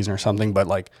 targets next season or something,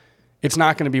 but it's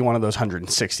not going to be one of those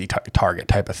 160 target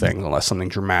type of things unless something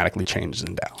dramatically changes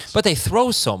in Dallas. But they throw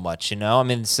so much, I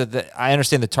mean, so I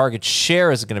understand the target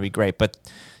share is going to be great, but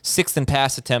 6th in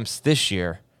pass attempts this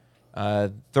year,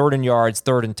 3rd in yards,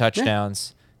 3rd in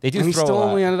touchdowns. They do and throw he still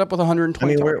only ended up with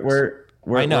 120 targets.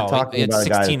 We're talking about a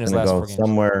guy that's going to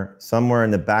go somewhere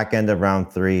in the back end of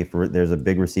round 3. There's a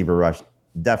big receiver rush.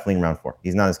 Definitely in round 4.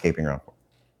 He's not escaping round 4.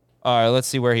 All right, let's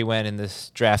see where he went in this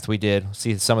draft we did.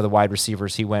 See some of the wide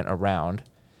receivers he went around.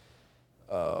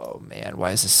 Oh, man,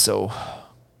 why is this so...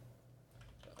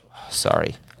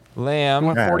 Sorry. Lamb. He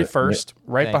went 41st,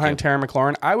 right Thank behind you. Terry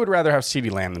McLaurin. I would rather have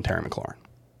CeeDee Lamb than Terry McLaurin.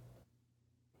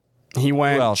 He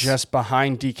went just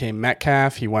behind DK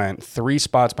Metcalf. He went 3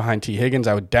 spots behind T. Higgins.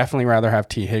 I would definitely rather have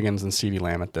T. Higgins than CeeDee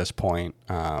Lamb at this point.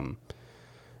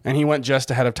 And he went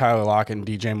just ahead of Tyler Lockett and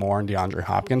DJ Moore and DeAndre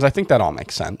Hopkins. I think that all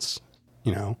makes sense,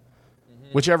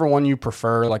 Whichever one you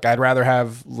prefer. I'd rather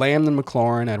have Lamb than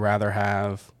McLaurin. I'd rather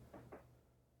have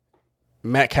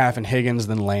Metcalf and Higgins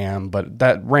than Lamb, but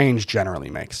that range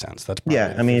generally makes sense. That's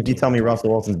if you tell me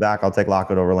Russell Wilson's back, I'll take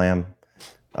Lockett over Lamb.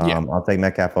 I'll take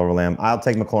Metcalf over Lamb. I'll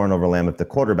take McLaurin over Lamb if the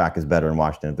quarterback is better in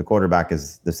Washington. If the quarterback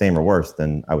is the same or worse,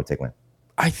 then I would take Lamb.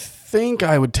 I think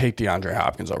I would take DeAndre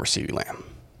Hopkins over CeeDee Lamb.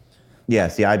 Yeah,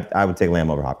 I would take Lamb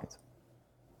over Hopkins.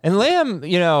 And Lamb,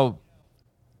 there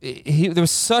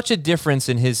was such a difference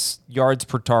in his yards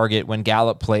per target when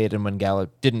Gallup played and when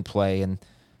Gallup didn't play. And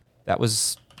that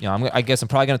was, I guess I'm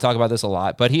probably going to talk about this a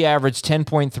lot, but he averaged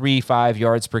 10.35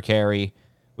 yards per carry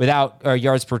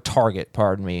yards per target,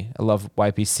 pardon me. I love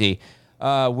YPC.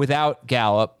 Without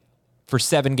Gallup for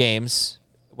 7 games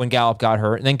when Gallup got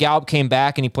hurt. And then Gallup came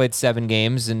back and he played 7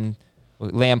 games, and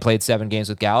Lamb played 7 games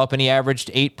with Gallup, and he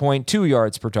averaged 8.2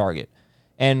 yards per target.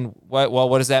 And what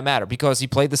does that matter? Because he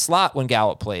played the slot when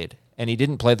Gallup played, and he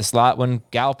didn't play the slot when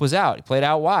Gallup was out. He played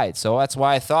out wide. So that's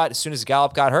why I thought as soon as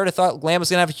Gallup got hurt, I thought Lamb was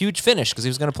going to have a huge finish because he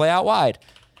was going to play out wide.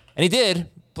 And he did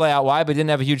play out wide, but he didn't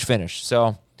have a huge finish.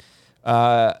 So,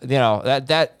 I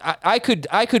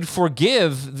could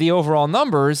forgive the overall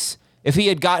numbers if he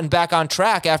had gotten back on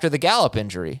track after the Gallup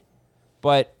injury.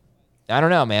 But I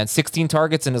don't know, man. 16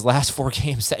 targets in his last 4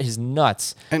 games. That is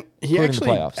nuts. And he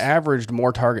actually averaged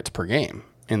more targets per game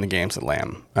in the games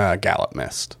that Gallup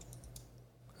missed.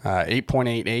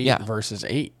 8.88 versus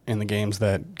 8 in the games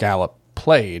that Gallup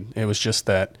played. It was just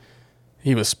that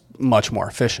he was much more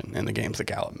efficient in the games that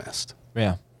Gallup missed.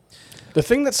 Yeah. The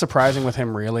thing that's surprising with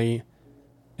him really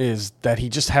is that he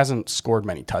just hasn't scored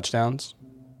many touchdowns.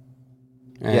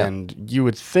 And you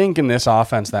would think in this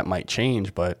offense that might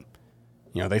change, but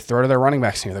they throw to their running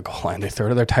backs near the goal line. They throw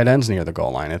to their tight ends near the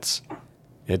goal line. It's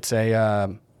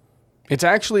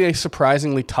actually a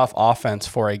surprisingly tough offense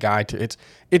for a guy to.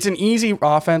 It's an easy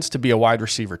offense to be a wide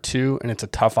receiver 2, and it's a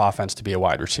tough offense to be a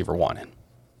wide receiver 1 in.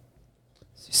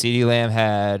 CeeDee Lamb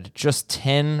had just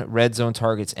 10 red zone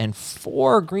targets and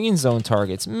 4 green zone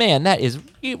targets. Man, that is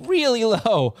really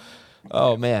low.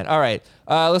 Oh, man. All right.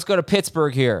 Let's go to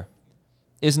Pittsburgh here.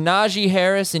 Is Najee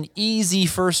Harris an easy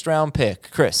first-round pick?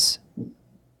 Chris?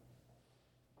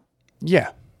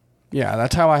 Yeah,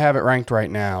 that's how I have it ranked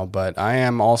right now, but I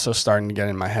am also starting to get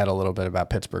in my head a little bit about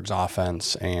Pittsburgh's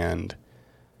offense, and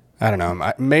I don't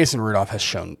know. Mason Rudolph has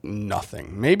shown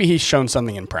nothing. Maybe he's shown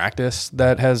something in practice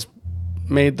that has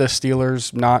made the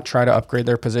Steelers not try to upgrade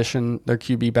their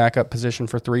QB backup position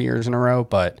for 3 years in a row,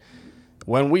 but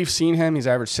when we've seen him, he's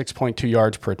averaged 6.2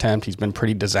 yards per attempt. He's been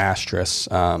pretty disastrous.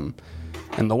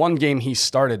 And the one game he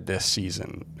started this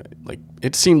season,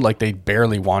 it seemed like they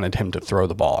barely wanted him to throw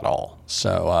the ball at all.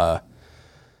 So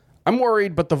I'm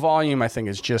worried, but the volume I think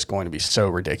is just going to be so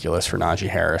ridiculous for Najee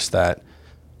Harris that,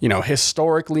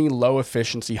 historically low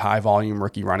efficiency, high volume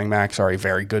rookie running backs are a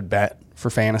very good bet for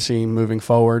fantasy moving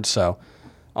forward. So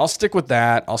I'll stick with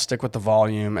that. I'll stick with the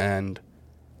volume, and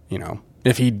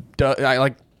if he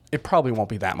does, it probably won't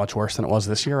be that much worse than it was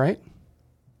this year, right?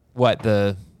 What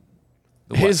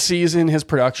his season, his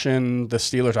production, the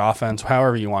Steelers' offense,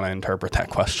 however you want to interpret that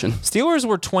question. Steelers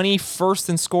were 21st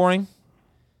in scoring,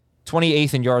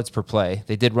 28th in yards per play.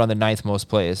 They did run the 9th most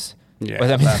plays. Yeah,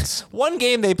 but that's one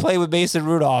game they played with Mason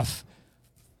Rudolph.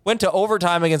 Went to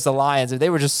overtime against the Lions, and they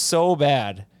were just so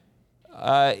bad.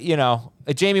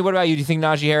 Jamie, what about you? Do you think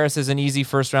Najee Harris is an easy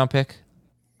first-round pick?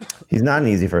 He's not an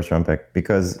easy first-round pick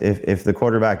because if the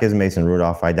quarterback is Mason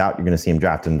Rudolph, I doubt you're going to see him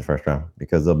drafted in the first round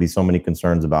because there'll be so many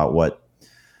concerns about what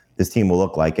this team will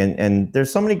look like. And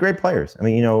there's so many great players. I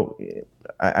mean,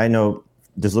 I know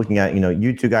just looking at,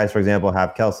 you two guys, for example,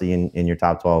 have Kelsey in your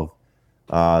top 12.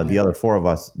 The other 4 of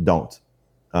us don't.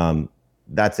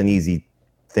 That's an easy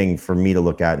thing for me to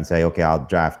look at and say, okay, I'll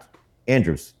draft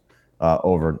Andrews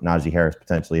over Najee Harris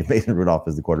potentially if Mason Rudolph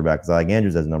is the quarterback because I like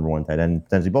Andrews as number 1 tight end,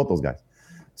 potentially both those guys.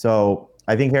 So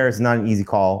I think Harris is not an easy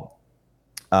call.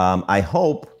 I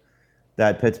hope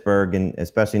that Pittsburgh, and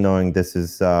especially knowing this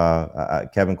is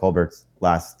Kevin Colbert's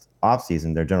last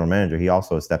offseason, their general manager, he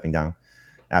also is stepping down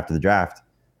after the draft,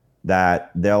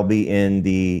 that they'll be in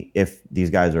if these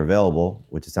guys are available,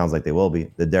 which it sounds like they will be,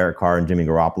 the Derek Carr and Jimmy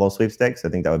Garoppolo sweepstakes. I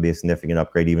think that would be a significant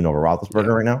upgrade even over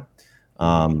Roethlisberger right now.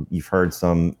 You've heard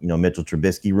some, Mitchell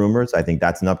Trubisky rumors. I think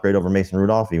that's an upgrade over Mason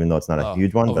Rudolph, even though it's not a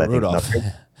huge one. But I think it's an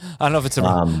upgrade. I don't know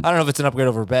if it's an upgrade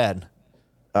over bad.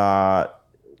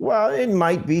 Well, it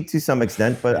might be to some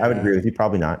extent, but I would agree with you,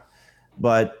 probably not.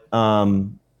 But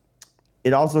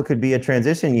it also could be a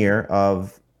transition year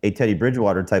of a Teddy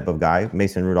Bridgewater type of guy.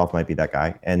 Mason Rudolph might be that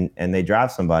guy, and they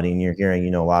draft somebody, and you're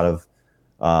hearing a lot of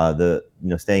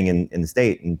staying in the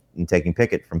state and taking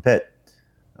Pickett from Pitt.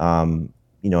 And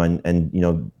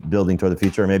building toward the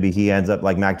future. Maybe he ends up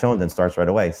like Mac Jones and starts right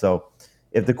away. So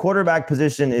if the quarterback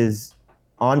position is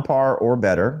on par or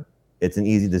better, it's an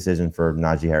easy decision for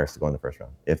Najee Harris to go in the first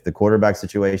round. If the quarterback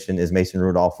situation is Mason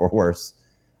Rudolph or worse,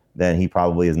 then he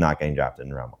probably is not getting drafted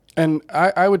in round 1. And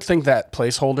I would think that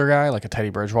placeholder guy, like a Teddy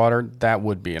Bridgewater, that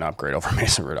would be an upgrade over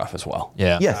Mason Rudolph as well.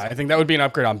 Yeah. Yes. I think that would be an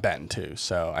upgrade on Ben, too.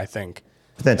 So I think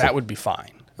that would be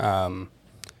fine. I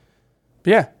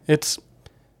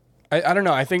don't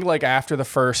know. I think after the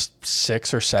first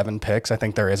 6 or 7 picks, I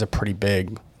think there is a pretty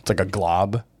big, it's like a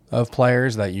glob of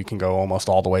players that you can go almost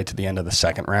all the way to the end of the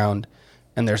second round,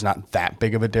 and there's not that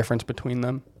big of a difference between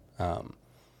them.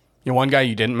 One guy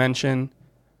you didn't mention,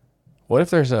 what if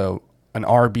there's an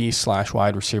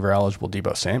RB/wide receiver eligible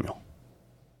Deebo Samuel?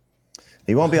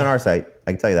 He won't be on our site.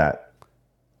 I can tell you that.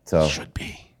 So should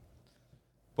be.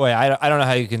 Boy, I don't know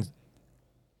how you can.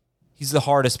 He's the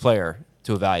hardest player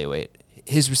to evaluate.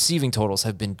 His receiving totals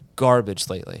have been garbage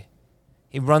lately.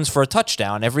 He runs for a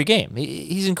touchdown every game.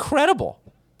 He's incredible.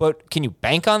 But can you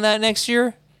bank on that next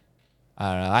year?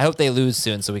 I don't know. I hope they lose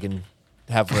soon so we can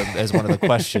have him as one of the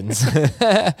questions.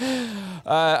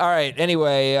 All right.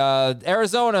 Anyway,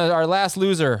 Arizona, our last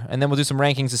loser, and then we'll do some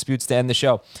rankings disputes to end the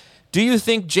show. Do you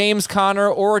think James Conner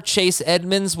or Chase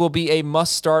Edmonds will be a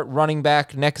must-start running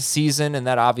back next season? And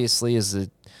that obviously has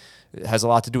a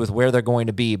lot to do with where they're going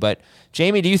to be. But,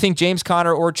 Jamie, do you think James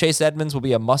Conner or Chase Edmonds will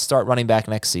be a must-start running back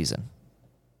next season?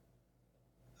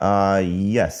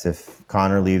 Yes, if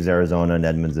Conner leaves Arizona and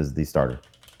Edmonds is the starter.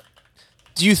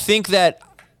 Do you think that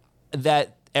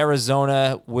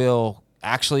Arizona will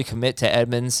actually commit to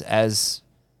Edmonds as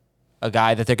a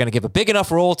guy that they're going to give a big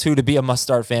enough role to be a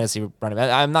must-start fantasy running back.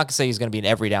 I'm not going to say he's going to be an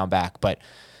every down back, but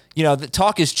the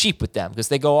talk is cheap with them because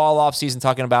they go all offseason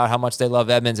talking about how much they love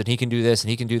Edmonds and he can do this and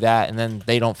he can do that, and then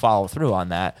they don't follow through on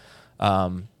that.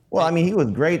 Well, I mean, he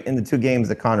was great in the 2 games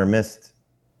that Connor missed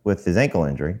with his ankle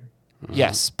injury.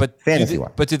 Yes, but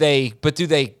Fantasy-wise. do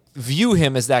they view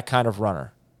him as that kind of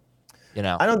runner?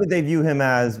 I don't think they view him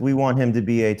as we want him to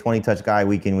be a 20-touch guy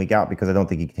week in, week out because I don't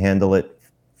think he can handle it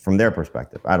from their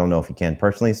perspective. I don't know if he can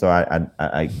personally, so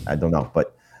I don't know.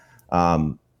 But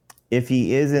if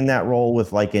he is in that role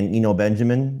with like an Eno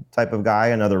Benjamin type of guy,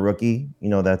 another rookie,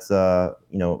 that's a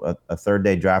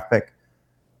third-day draft pick,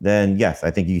 then yes,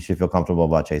 I think you should feel comfortable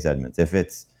about Chase Edmonds. If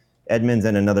it's Edmonds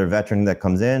and another veteran that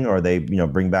comes in, or they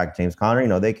bring back James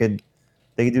Conner, they could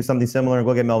do something similar and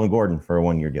go get Melvin Gordon for a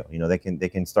 1-year deal. They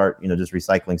can start just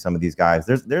recycling some of these guys.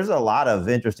 There's a lot of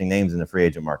interesting names in the free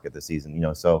agent market this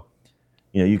season. So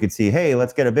you could see, hey,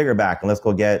 let's get a bigger back and let's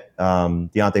go get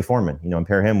Deontay Foreman, and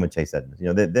pair him with Chase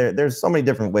Edmonds. There's so many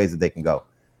different ways that they can go.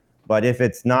 But if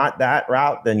it's not that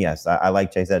route, then yes, I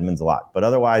like Chase Edmonds a lot. But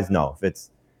otherwise, no.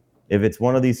 If it's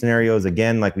one of these scenarios,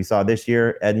 again, like we saw this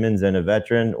year, Edmonds and a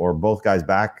veteran or both guys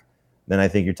back, then I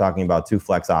think you're talking about 2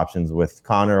 flex options with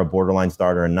Connor, a borderline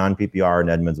starter in non-PPR, and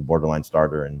Edmonds, a borderline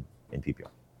starter in PPR.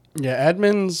 Yeah,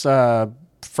 Edmonds,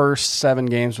 first 7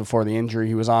 games before the injury,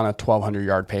 he was on a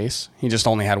 1,200-yard pace. He just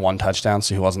only had 1 touchdown,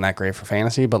 so he wasn't that great for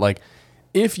fantasy. But,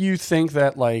 if you think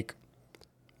that,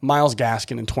 Myles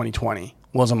Gaskin in 2020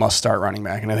 was a must-start running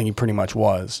back, and I think he pretty much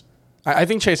was, I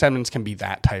think Chase Edmonds can be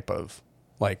that type of,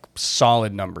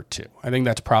 solid number 2. I think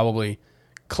that's probably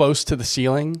close to the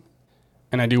ceiling,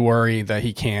 and I do worry that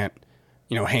he can't,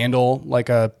 handle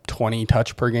a 20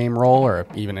 touch per game role or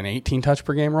even an 18 touch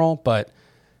per game role. But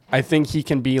I think he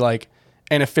can be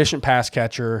an efficient pass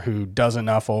catcher who does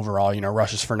enough overall,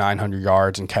 rushes for 900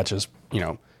 yards and catches,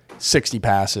 60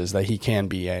 passes, that he can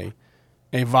be a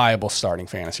viable starting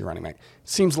fantasy running back.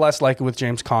 Seems less likely with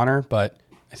James Conner, but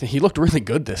I think he looked really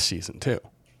good this season too.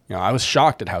 I was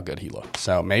shocked at how good he looked.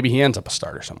 So maybe he ends up a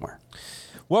starter somewhere.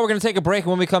 Well, we're going to take a break.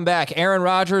 When we come back, Aaron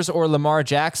Rodgers or Lamar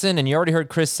Jackson. And you already heard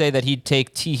Chris say that he'd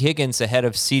take T. Higgins ahead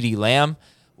of CeeDee Lamb.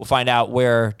 We'll find out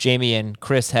where Jamie and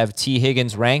Chris have T.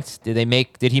 Higgins ranked. Did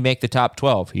he make the top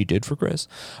 12? He did for Chris.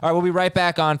 All right, we'll be right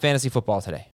back on Fantasy Football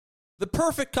Today. The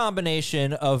perfect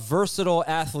combination of versatile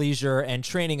athleisure and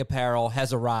training apparel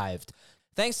has arrived.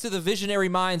 Thanks to the visionary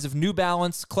minds of New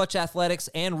Balance, Clutch Athletics,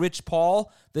 and Rich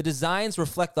Paul, the designs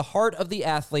reflect the heart of the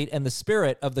athlete and the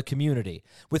spirit of the community.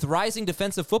 With rising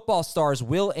defensive football stars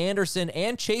Will Anderson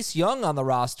and Chase Young on the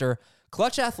roster,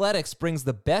 Clutch Athletics brings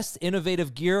the best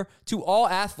innovative gear to all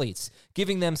athletes,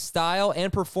 giving them style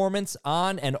and performance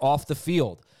on and off the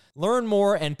field. Learn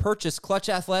more and purchase Clutch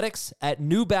Athletics at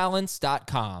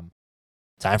newbalance.com.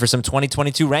 Time for some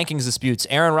 2022 rankings disputes.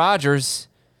 Aaron Rodgers,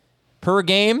 per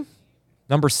game,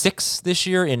 number 6 this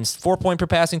year in 4-point per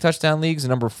passing touchdown leagues, and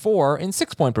number 4 in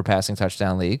 6-point per passing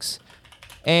touchdown leagues.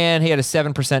 And he had a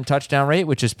 7% touchdown rate,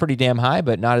 which is pretty damn high,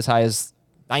 but not as high as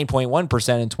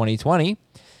 9.1% in 2020.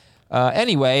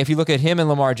 Anyway, if you look at him and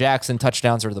Lamar Jackson,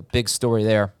 touchdowns are the big story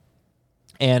there.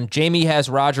 And Jamie has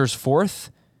Rodgers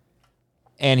 4th,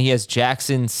 and he has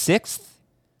Jackson 6th,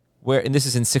 and this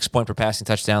is in 6-point per passing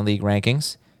touchdown league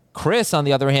rankings. Chris, on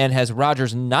the other hand, has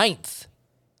Rodgers 9th,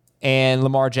 and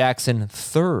Lamar Jackson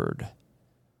 3rd.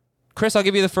 Chris, I'll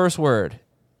give you the first word.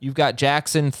 You've got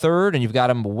Jackson 3rd, and you've got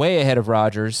him way ahead of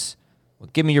Rodgers. Well,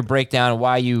 give me your breakdown of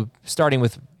why you, starting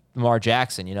with Lamar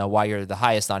Jackson, why you're the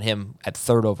highest on him at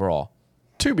 3rd overall.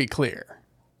 To be clear,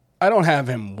 I don't have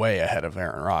him way ahead of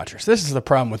Aaron Rodgers. This is the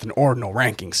problem with an ordinal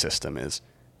ranking system is,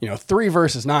 3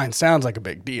 versus 9 sounds like a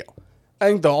big deal. I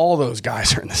think all those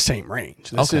guys are in the same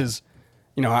range. This is,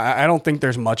 I don't think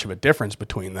there's much of a difference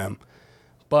between them.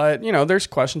 But, there's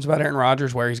questions about Aaron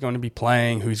Rodgers, where he's going to be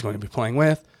playing, who he's going to be playing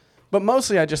with. But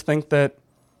mostly I just think that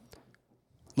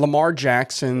Lamar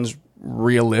Jackson's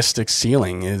realistic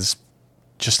ceiling is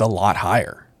just a lot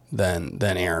higher than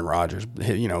Aaron Rodgers.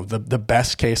 The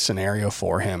best case scenario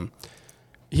for him,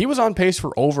 he was on pace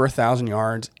for over 1,000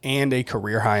 yards and a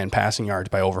career high in passing yards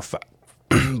by over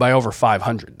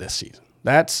 500 this season.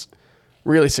 That's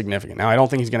really significant. Now, I don't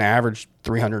think he's going to average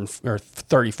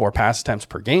 334 pass attempts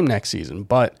per game next season,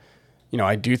 but,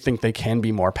 I do think they can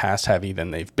be more pass heavy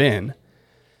than they've been.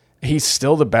 He's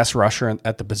still the best rusher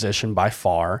at the position by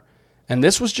far. And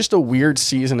this was just a weird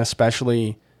season,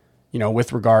 especially,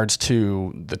 with regards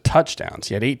to the touchdowns.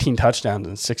 He had 18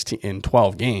 touchdowns in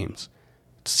 12 games,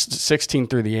 16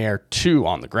 through the air, 2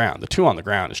 on the ground. The 2 on the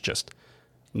ground is just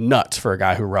nuts for a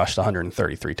guy who rushed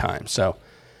 133 times. So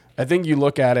I think you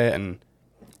look at it and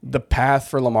the path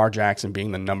for Lamar Jackson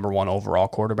being the number 1 overall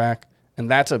quarterback, and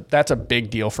that's a big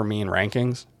deal for me in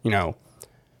rankings. You know,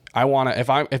 I want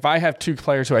to if I have 2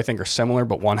 players who I think are similar,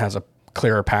 but one has a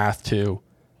clearer path to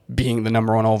being the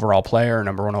number 1 overall player,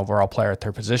 number 1 overall player at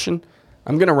their position,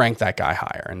 I'm going to rank that guy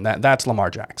higher, and that's Lamar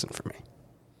Jackson for me.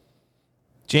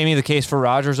 Jamie, the case for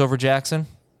Rodgers over Jackson?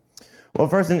 Well,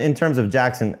 first, in terms of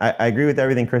Jackson, I agree with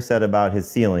everything Chris said about his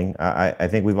ceiling. I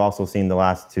think we've also seen the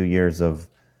last 2 years of,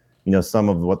 you know, some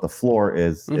of what the floor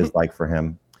is like for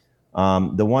him.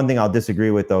 The one thing I'll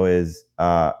disagree with, though, is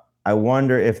I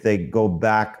wonder if they go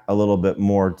back a little bit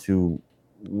more to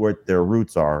what their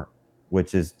roots are,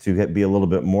 which is to be a little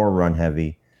bit more run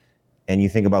heavy. And you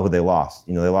think about who they lost.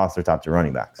 You know, they lost their top 2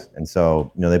 running backs. And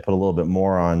so, you know, they put a little bit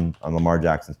more on Lamar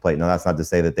Jackson's plate. Now, that's not to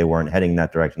say that they weren't heading in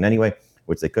that direction anyway,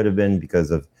 which they could have been because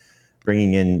of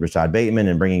bringing in Rashad Bateman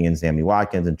and bringing in Sammy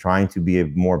Watkins and trying to be a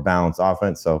more balanced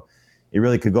offense. So it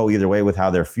really could go either way with how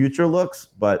their future looks.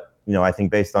 But, you know, I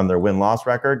think based on their win-loss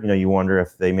record, you know, you wonder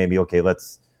if they maybe, okay,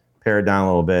 let's pare it down a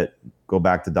little bit, go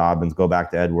back to Dobbins, go back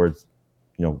to Edwards,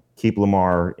 you know, keep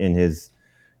Lamar in his,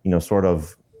 you know, sort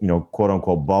of, you know, quote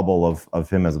unquote bubble of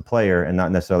him as a player and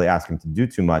not necessarily ask him to do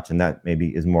too much. And that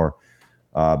maybe is more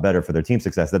better for their team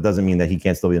success. That doesn't mean that he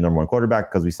can't still be the number 1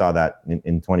 quarterback, because we saw that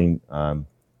in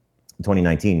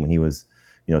 2019 when he was,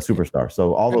 you know, a superstar.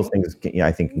 So all those things,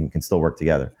 I think can still work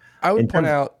together. I would point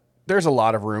out there's a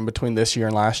lot of room between this year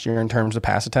and last year in terms of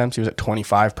pass attempts. He was at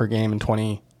 25 per game in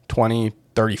 2020,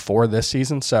 34 this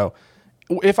season. So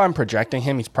if I'm projecting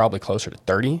him, he's probably closer to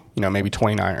 30, you know, maybe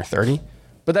 29 or 30.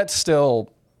 But that's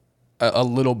still a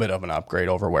little bit of an upgrade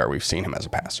over where we've seen him as a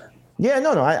passer. Yeah,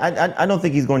 no. I don't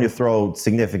think he's going to throw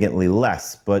significantly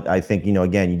less. But I think, you know,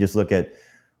 again, you just look at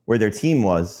where their team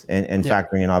was and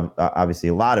factoring in obviously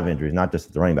a lot of injuries, not just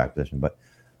at the running back position, but,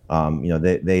 you know,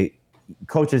 they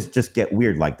coaches just get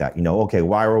weird like that. You know, okay,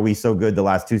 why were we so good the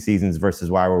last 2 seasons versus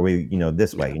why were we, you know,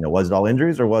 this way? You know, was it all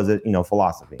injuries or was it, you know,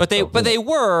 philosophy? But they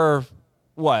were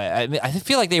what? I mean, I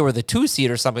feel like they were the 2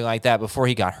 seed or something like that before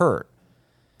he got hurt.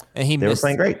 And they were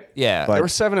playing great. Yeah, they were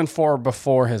 7-4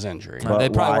 before his injury. They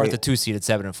probably weren't the 2 seed at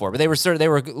 7-4, but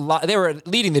they were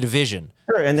leading the division.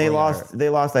 Sure, and they lost. They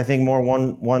lost, I think, more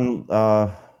one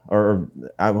or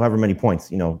however many points.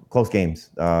 You know, close games.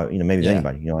 You know, maybe than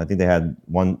anybody. You know, I think they had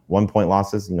one point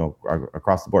losses. You know,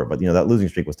 across the board. But you know, that losing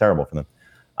streak was terrible for them.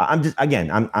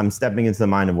 I'm stepping into the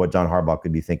mind of what John Harbaugh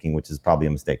could be thinking, which is probably a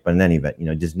mistake. But in any event, you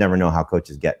know, just never know how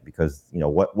coaches get, because, you know,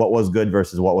 what was good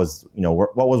versus what was, you know,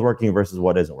 what was working versus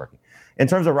what isn't working. In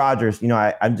terms of Rodgers, you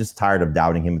know, I'm just tired of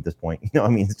doubting him at this point. You know, I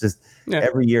mean, it's just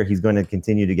every year he's going to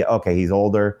continue to get, okay, he's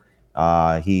older.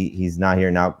 He's not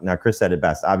here now. Now, Chris said it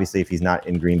best. Obviously, if he's not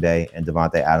in Green Bay and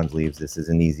Davante Adams leaves, this is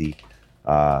an easy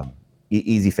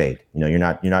fade. You know, you're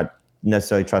not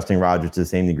necessarily trusting Rodgers to the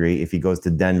same degree. If he goes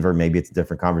to Denver, maybe it's a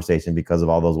different conversation because of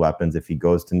all those weapons. If he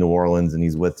goes to New Orleans and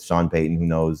he's with Sean Payton, who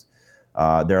knows?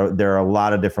 There are a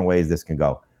lot of different ways this can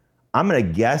go. I'm going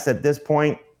to guess at this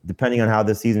point, depending on how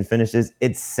this season finishes,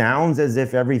 it sounds as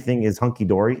if everything is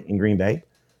hunky-dory in Green Bay,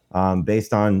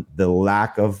 based on the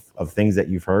lack of things that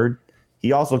you've heard.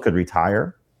 He also could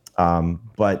retire.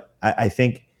 But I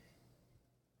think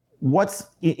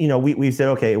we've said,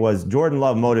 okay, it was Jordan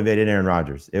Love motivated Aaron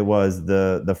Rodgers. It was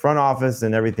the front office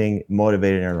and everything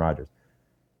motivated Aaron Rodgers.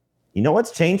 You know what's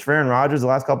changed for Aaron Rodgers the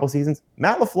last couple of seasons?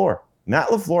 Matt LaFleur. Matt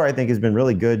LaFleur, I think, has been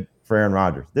really good for Aaron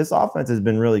Rodgers. This offense has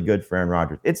been really good for Aaron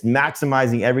Rodgers. It's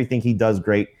maximizing everything he does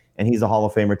great, and he's a Hall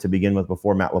of Famer to begin with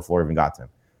before Matt LaFleur even got to him.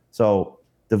 So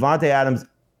Davante Adams,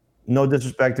 no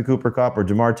disrespect to Cooper Kupp or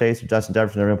Jamar Chase or Justin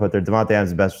Jefferson, they're going to put there. Davante Adams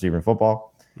is the best receiver in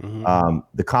football. Mm-hmm.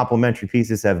 The complementary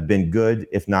pieces have been good,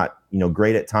 if not, you know,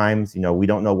 great at times. You know, we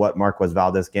don't know what Marquez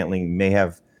Valdes-Scantling may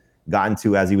have gotten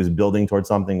to as he was building towards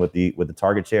something with the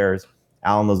target shares.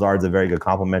 Allen Lazard's a very good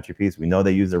complementary piece. We know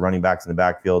they use their running backs in the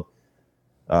backfield.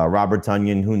 Robert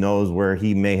Tonyan, who knows where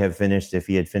he may have finished if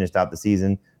he had finished out the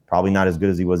season. Probably not as good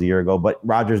as he was a year ago, but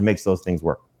Rodgers makes those things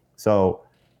work. So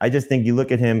I just think you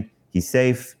look at him, he's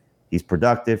safe, he's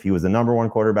productive. He was the number 1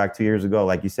 quarterback 2 years ago.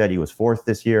 Like you said, he was 4th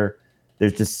this year.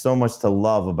 There's just so much to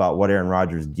love about what Aaron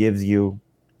Rodgers gives you.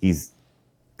 He's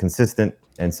consistent.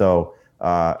 And so,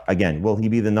 again, will he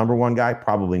be the number 1 guy?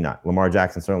 Probably not. Lamar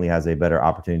Jackson certainly has a better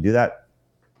opportunity to do that.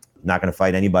 Not going to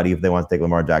fight anybody if they want to take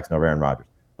Lamar Jackson over Aaron Rodgers.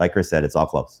 Like Chris said, it's all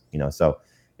close. You know, so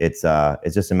it's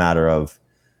just a matter of,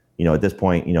 you know, at this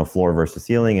point, you know, floor versus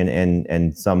ceiling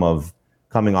and some of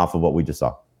coming off of what we just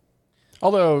saw.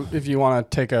 Although, if you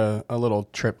want to take a little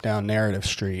trip down narrative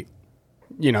street,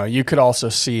 you know, you could also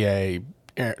see a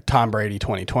Tom Brady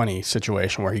 2020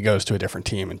 situation where he goes to a different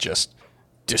team and just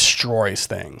destroys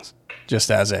things, just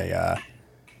as a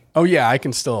Oh yeah, I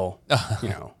can still,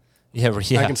 Yeah,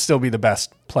 I can still be the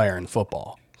best player in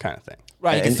football, kind of thing.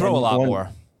 right. You can And- throw a and lot one- more.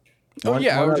 One or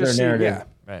other just narrative.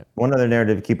 Right. One other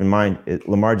narrative to keep in mind: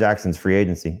 Lamar Jackson's free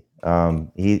agency.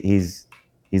 He's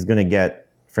going to get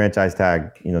franchise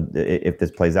tag. If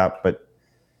this plays out, but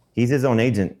he's his own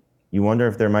agent. You wonder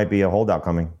if there might be a holdout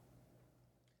coming.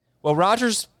 Well,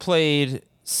 Rodgers played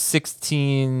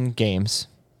 16 games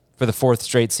for the 4th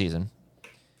straight season.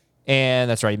 And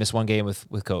that's right, he missed one game with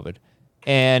COVID.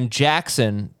 And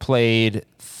Jackson played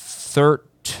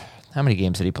how many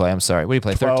games did he play? I'm sorry. What did he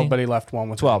play? 12, 13? but he left one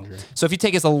with 12. an injury. So if you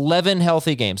take his 11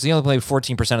 healthy games, he only played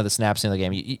 14% of the snaps in the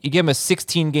game. You give him a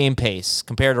 16-game pace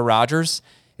compared to Rodgers.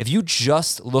 If you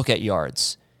just look at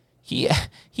yards, he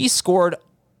scored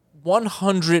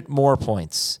 100 more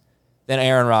points than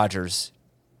Aaron Rodgers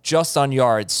just on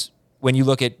yards when you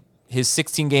look at his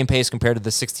 16-game pace compared to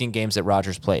the 16 games that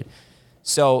Rodgers played.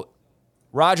 So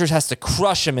Rodgers has to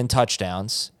crush him in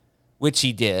touchdowns, which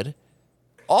he did.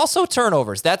 Also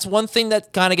turnovers. That's one thing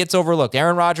that kind of gets overlooked.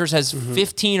 Aaron Rodgers has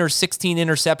 15 or 16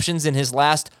 interceptions in his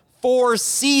last 4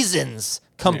 seasons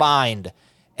combined.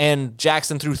 And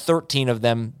Jackson threw 13 of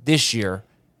them this year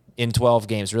in 12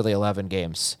 games, really 11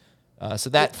 games. So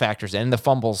that factors in. And the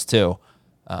fumbles, too.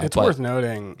 It's worth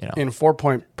noting, in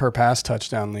 4-point per pass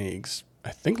touchdown leagues,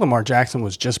 I think Lamar Jackson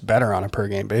was just better on a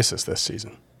per-game basis this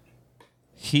season.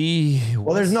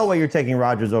 Well, there's no way you're taking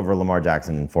Rodgers over Lamar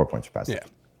Jackson in 4 points per pass. Yeah.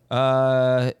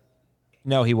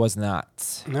 No, he was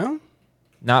not. No?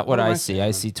 Not what am I I see. saying?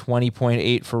 I see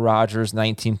 20.8 for Rodgers,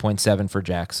 19.7 for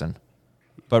Jackson.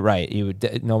 But right, you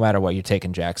would, no matter what, you're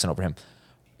taking Jackson over him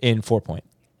in 4-point.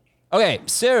 Okay,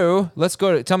 so let's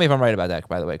go to. Tell me if I'm right about that,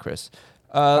 by the way, Chris.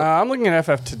 I'm looking at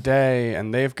FF today,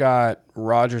 and they've got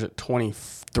Rodgers at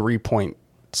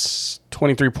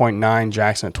 23.9,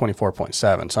 Jackson at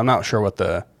 24.7. So I'm not sure what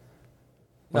the.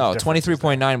 No, difference is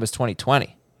 23.9 was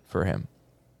 2020 for him.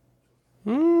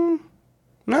 No,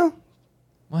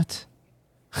 What?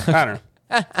 I don't know.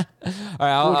 All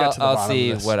right, We'll get to the I'll bottom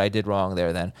see of this. what I did wrong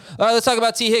there then. All right, let's talk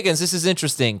about T. Higgins. This is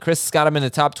interesting. Chris has got him in the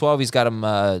top 12. He's got him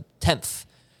 10th.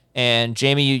 And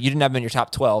Jamie, you didn't have him in your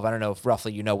top 12. I don't know if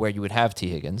roughly you know where you would have T.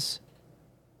 Higgins.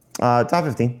 Top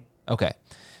 15. Okay.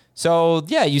 So,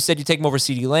 yeah, you said you take him over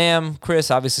CeeDee Lamb, Chris,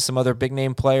 obviously some other big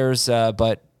name players,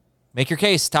 but make your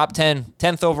case. Top 10,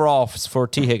 10th overall for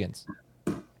T. Higgins.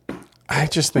 I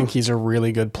just think he's a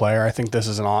really good player. I think this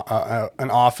is an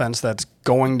offense that's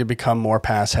going to become more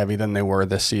pass heavy than they were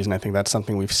this season. I think that's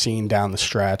something we've seen down the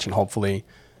stretch, and hopefully,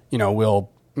 we'll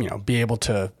be able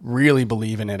to really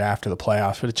believe in it after the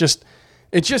playoffs. But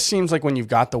it just seems like when you've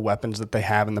got the weapons that they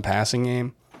have in the passing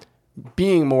game,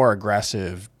 being more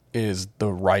aggressive is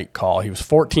the right call. He was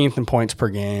 14th in points per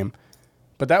game,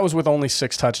 but that was with only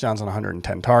 6 touchdowns on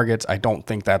 110 targets. I don't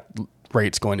think that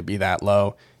rate's going to be that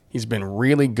low. He's been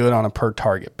really good on a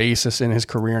per-target basis in his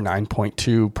career,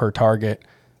 9.2 per target.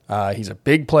 He's a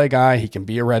big play guy. He can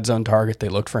be a red zone target. They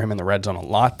looked for him in the red zone a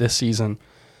lot this season.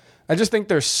 I just think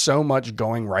there's so much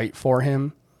going right for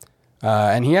him.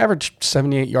 And he averaged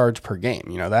 78 yards per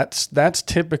game. That's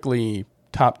typically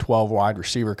top 12 wide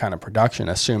receiver kind of production,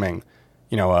 assuming,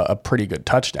 a pretty good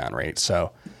touchdown rate.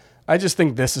 So I just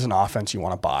think this is an offense you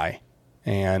want to buy.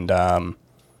 And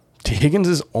T. Higgins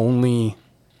is only...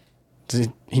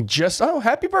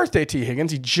 happy birthday, T.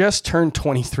 Higgins. He just turned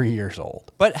 23 years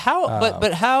old. But how,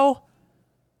 but how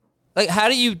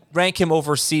do you rank him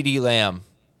over CeeDee Lamb,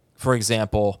 for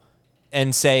example,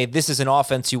 and say this is an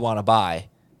offense you want to buy,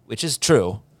 which is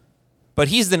true, but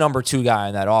he's the number 2 guy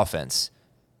in that offense.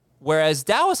 Whereas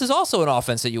Dallas is also an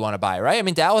offense that you want to buy, right? I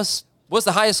mean, Dallas was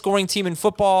the highest scoring team in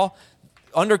football.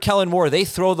 Under Kellen Moore, they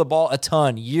throw the ball a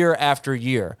ton year after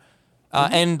year.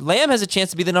 And Lamb has a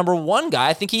chance to be the number 1 guy.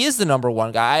 I think he is the number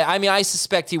 1 guy. I mean, I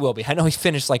suspect he will be. I know he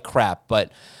finished like crap,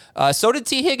 but so did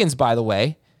T. Higgins, by the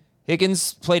way.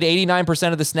 Higgins played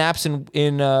 89% of the snaps in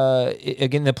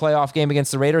again the playoff game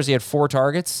against the Raiders. He had 4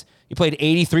 targets. He played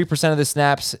 83% of the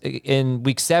snaps in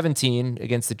Week 17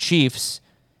 against the Chiefs,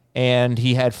 and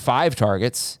he had 5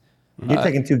 targets. You're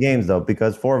taking 2 games, though,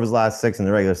 because 4 of his last 6 in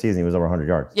the regular season, he was over 100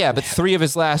 yards. Yeah, but 3 of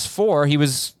his last 4, he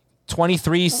was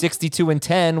 23, 62, and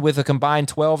 10 with a combined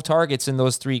 12 targets in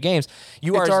those 3 games.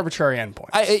 It's arbitrary endpoints.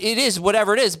 It is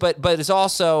whatever it is, but it's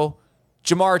also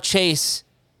Jamar Chase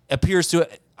appears to.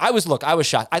 I was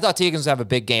shocked. I thought T. Higgins would have a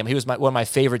big game. He was one of my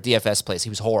favorite DFS plays. He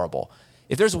was horrible.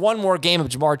 If there's one more game of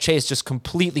Jamar Chase just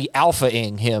completely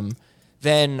alphaing him,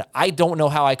 then I don't know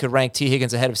how I could rank T.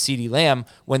 Higgins ahead of CeeDee Lamb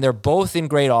when they're both in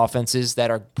great offenses that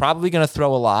are probably going to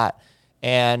throw a lot.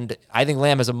 And I think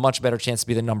Lamb has a much better chance to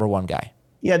be the number 1 guy.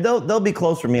 Yeah, they'll be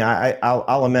close for me.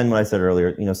 I'll amend what I said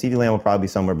earlier. CeeDee Lamb will probably be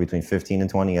somewhere between 15 and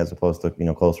 20 as opposed to,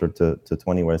 closer to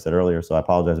 20 what I said earlier. So I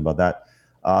apologize about that.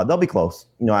 They'll be close.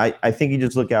 I think you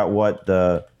just look at what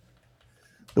the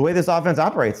way this offense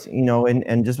operates,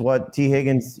 and just what T.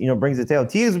 Higgins, brings to the table.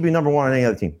 T. Higgins would be number one on any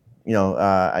other team.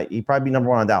 He'd probably be number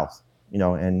one on Dallas,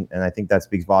 and I think that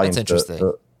speaks volumes. That's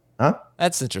interesting. Huh?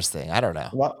 That's interesting. I don't know.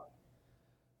 What?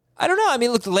 I don't know. I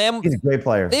mean, look, Lamb. He's a great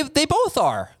player. They both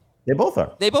are. They both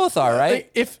are. They both are, right?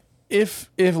 If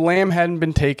Lamb hadn't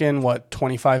been taken,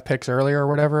 25 picks earlier or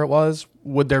whatever it was,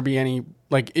 would there be any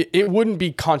it wouldn't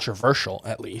be controversial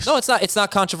at least? No, it's not. It's not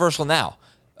controversial now.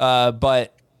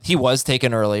 But he was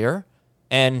taken earlier,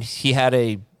 and he had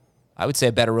I would say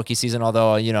a better rookie season.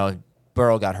 Although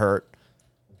Burrow got hurt.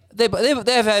 They've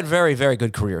had very, very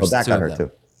good careers. Well, Dak got hurt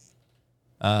too.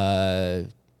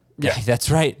 Yeah, that's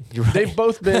right. You're right. They've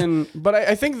both been, but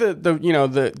I think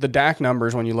the Dak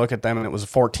numbers, when you look at them, and it was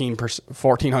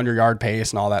 1,400 yard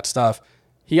pace and all that stuff,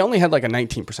 he only had like a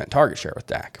 19% target share with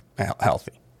Dak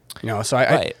healthy. So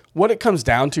Right. What it comes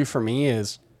down to for me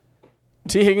is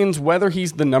T. Higgins, whether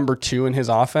he's the number 2 in his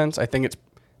offense. I think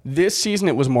this season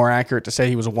it was more accurate to say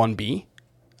he was a 1B.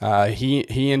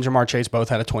 He and Jamar Chase both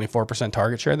had a 24%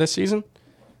 target share this season.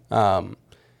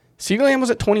 CeeDee Lamb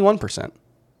was at 21%.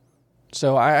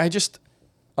 So I just,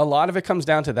 a lot of it comes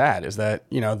down to that, is that,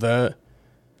 the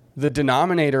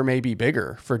denominator may be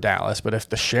bigger for Dallas, but if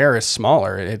the share is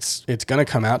smaller, it's going to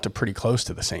come out to pretty close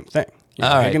to the same thing.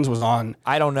 Higgins was on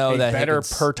I don't know a that better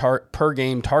Higgins, per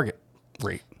game target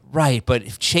rate. right, but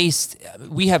if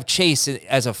we have Chase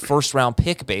as a first-round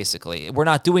pick, basically. We're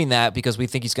not doing that because we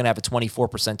think he's going to have a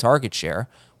 24% target share.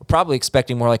 We're probably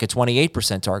expecting more like a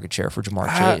 28% target share for Jamar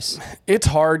Chase. It's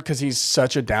hard because he's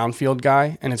such a downfield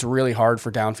guy, and it's really hard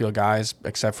for downfield guys,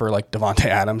 except for like Devontae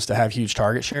Adams, to have huge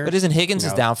target shares. But isn't Higgins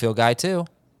his downfield guy too?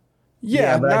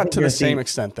 Yeah, but I not think to you're the seeing- same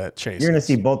extent that Chase You're going to is.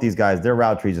 see both these guys. Their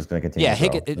route tree is just going to continue. Yeah,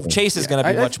 to grow. Chase is going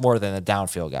to be I- much more than a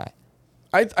downfield guy.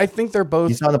 I think they're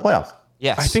both. You saw in the playoffs.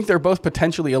 Yes. I think they're both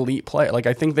potentially elite players.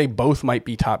 I think they both might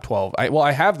be top 12.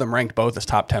 I have them ranked both as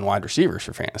top 10 wide receivers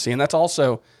for fantasy. And that's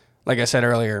also, like I said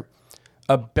earlier,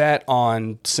 a bet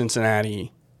on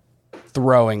Cincinnati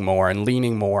throwing more and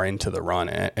leaning more into the run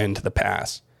and into the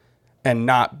pass and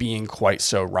not being quite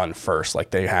so run first like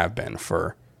they have been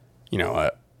for,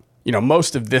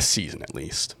 most of this season at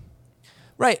least.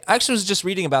 Right. I actually was just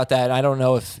reading about that. I don't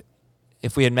know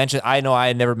if we had mentioned, I know I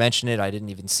had never mentioned it. I didn't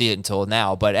even see it until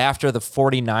now. But after the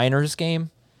 49ers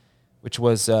game, which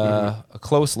was a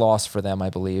close loss for them, I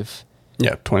believe.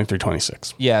 Yeah,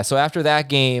 23-26. Yeah, so after that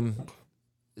game,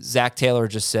 Zach Taylor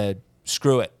just said,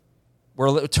 screw it.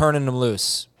 We're turning them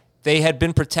loose. They had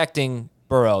been protecting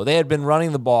Burrow. They had been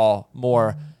running the ball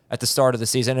more at the start of the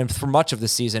season and for much of the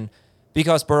season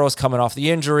because Burrow's coming off the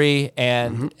injury.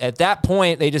 And at that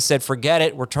point, they just said, forget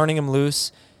it. We're turning him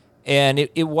loose. And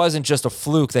it wasn't just a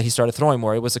fluke that he started throwing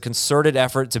more. It was a concerted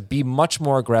effort to be much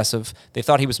more aggressive. They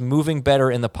thought he was moving better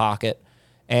in the pocket.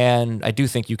 And I do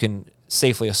think you can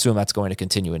safely assume that's going to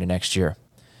continue into next year.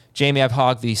 Jamie, I've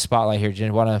hogged the spotlight here. Do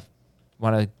you want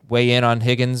to weigh in on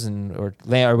Higgins or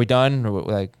are we done?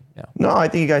 Or No, I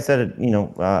think you guys said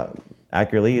it,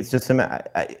 accurately. It's just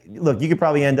look, you could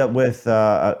probably end up with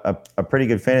a pretty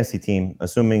good fantasy team,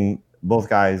 assuming both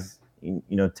guys,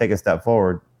 take a step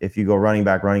forward. If you go running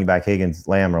back Higgins,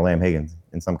 Lamb, or Lamb Higgins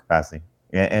in some capacity,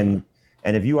 and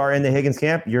if you are in the Higgins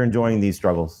camp, you're enjoying these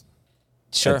struggles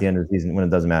Sure. at the end of the season when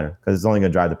it doesn't matter because it's only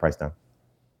going to drive the price down.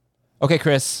 Okay,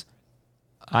 Chris,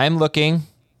 I'm looking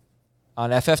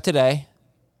on FF today,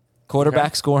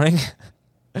 quarterback scoring,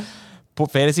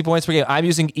 fantasy points per game. I'm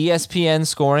using ESPN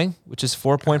scoring, which is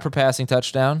 4 point per passing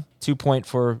touchdown, 2 point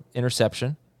for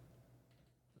interception.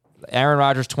 Aaron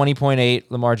Rodgers, 20.8,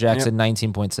 Lamar Jackson,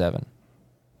 19.7.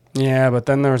 Yeah, but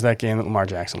then there was that game that Lamar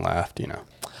Jackson left,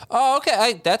 Oh,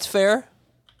 okay. That's fair.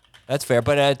 That's fair.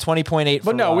 But 20.8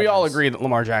 But no, we all agree that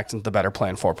Lamar Jackson's the better play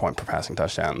in 4 point per passing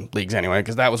touchdown leagues anyway,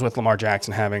 because that was with Lamar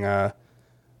Jackson having the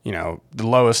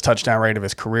lowest touchdown rate of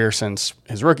his career since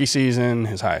his rookie season,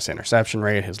 his highest interception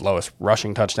rate, his lowest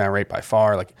rushing touchdown rate by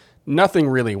far. Nothing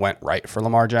really went right for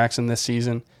Lamar Jackson this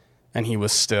season, and he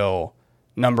was still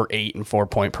number 8 in 4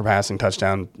 point per passing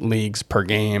touchdown leagues per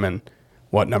game, and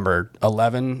number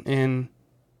 11 in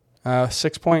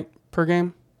 6 point per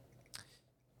game?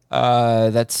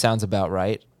 That sounds about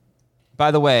right.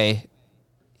 By the way,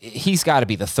 he's got to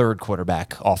be the third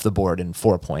quarterback off the board in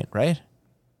 4 point, right?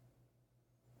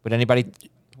 Would anybody?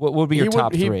 What would be your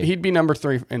top three? He'd be number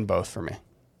 3 in both for me.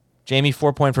 Jamie,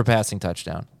 4 point for passing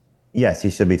touchdown. Yes, he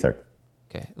should be third.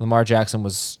 Okay. Lamar Jackson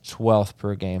was 12th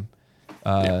per game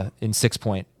in 6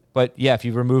 point. But yeah, if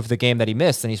you remove the game that he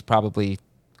missed, then he's probably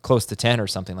close to 10 or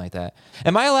something like that.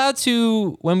 Am I allowed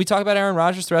to, when we talk about Aaron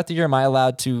Rodgers throughout the year, am I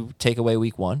allowed to take away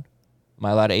week 1? Am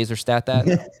I allowed to Azer stat that?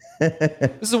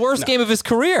 This is the worst game of his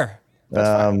career.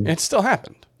 It still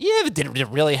happened. Yeah, but did it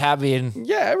really happen?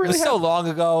 Yeah, it really was so happened. long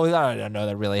ago. I don't know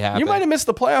that really happened. You might have missed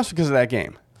the playoffs because of that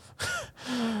game.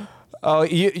 Oh,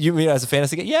 you mean as a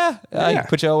fantasy game? Yeah. I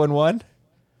put you 0-1.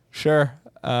 Sure.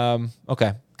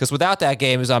 Okay. Because without that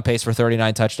game, he was on pace for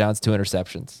 39 touchdowns, 2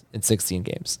 interceptions in 16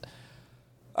 games.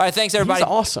 All right, thanks everybody. He's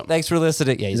awesome. Thanks for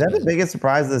listening. Yeah, Is that the biggest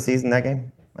surprise of the season, that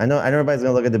game? I know everybody's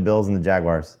going to look at the Bills and the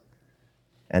Jaguars,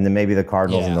 and then maybe the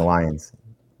Cardinals and the Lions.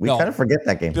 We kind of forget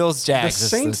that game. Bills, The Jags.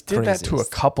 Saints did that to a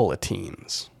couple of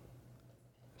teams.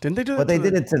 Didn't they do that? But they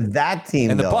did it to that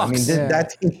team, And the though. I Bucs. mean, did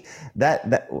that team,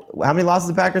 that how many losses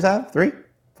the Packers have? 3?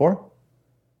 4?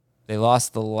 They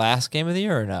lost the last game of the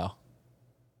year or no?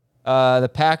 The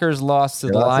Packers lost to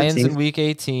the Lions in Week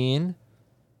 18.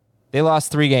 They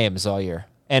lost 3 games all year,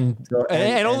 and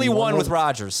only one with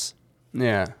Rodgers.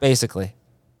 Yeah, basically.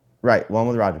 Right, one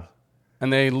with Rodgers.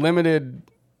 And they limited.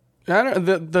 I don't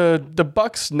know, the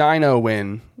Bucs 9-0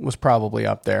 win was probably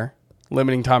up there,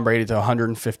 limiting Tom Brady to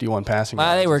 151 passing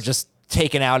yards. They were just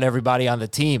taking out everybody on the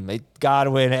team.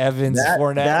 Godwin, Evans,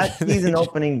 Fournette. That season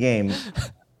opening game.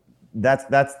 That's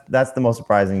the most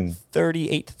surprising.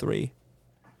 38-3.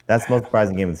 That's the most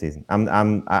surprising game of the season.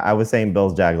 I was saying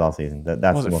Bills Jags all season.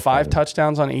 That's was the it most 5 surprising.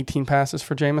 touchdowns on 18 passes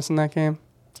for Jameis in that game?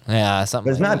 Yeah, something.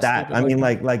 But it's not that. I mean,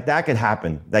 like that could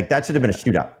happen. Like that should have been a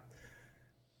shootout.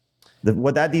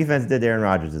 What that defense did to Aaron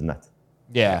Rodgers is nuts.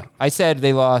 Yeah, I said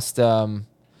they lost.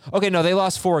 Okay, no, they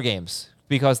lost 4 games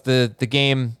because the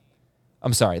game.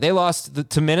 I'm sorry, they lost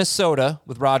to Minnesota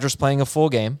with Rodgers playing a full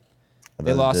game.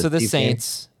 They lost to the Chiefs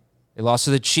Saints. They lost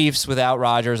to the Chiefs without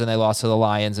Rodgers, and they lost to the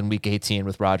Lions in Week 18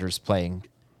 with Rodgers playing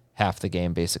half the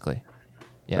game, basically.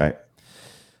 Yeah. Right.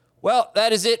 Well,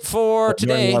 that is it for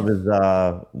today. Jordan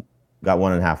Love has got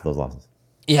 1.5 of those losses.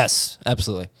 Yes,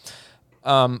 absolutely.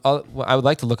 I would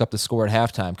like to look up the score at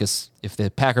halftime because if the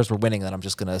Packers were winning, then I'm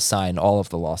just going to assign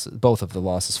both of the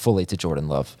losses fully to Jordan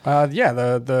Love. Yeah,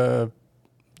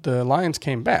 the Lions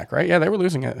came back, right? Yeah, they were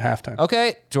losing at halftime.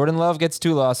 Okay, Jordan Love gets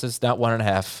 2 losses, not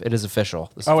 1.5. It is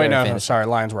official. This is Oh, wait, fair no, fantasy. sorry.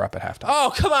 Lions were up at halftime.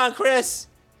 Oh, come on, Chris.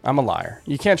 I'm a liar.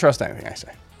 You can't trust anything I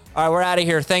say. All right, we're out of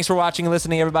here. Thanks for watching and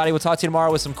listening, everybody. We'll talk to you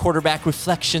tomorrow with some quarterback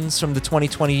reflections from the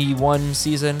 2021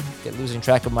 season. Get losing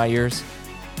track of my years.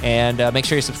 And make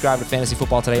sure you subscribe to Fantasy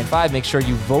Football Today in 5. Make sure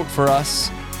you vote for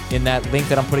us in that link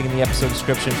that I'm putting in the episode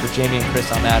description. For Jamie and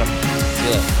Chris, I'm Adam.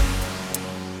 See ya.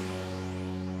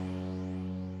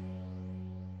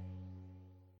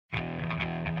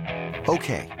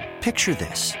 Okay, picture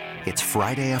this. It's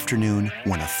Friday afternoon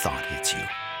when a thought hits you.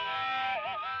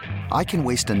 I can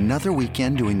waste another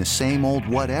weekend doing the same old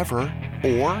whatever,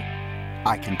 or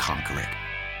I can conquer it.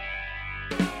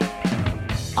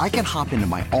 I can hop into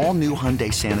my all-new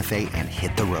Hyundai Santa Fe and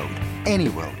hit the road. Any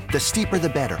road. The steeper, the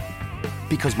better.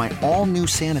 Because my all-new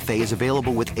Santa Fe is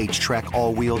available with H-Track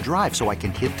all-wheel drive, so I can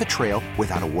hit the trail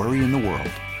without a worry in the world.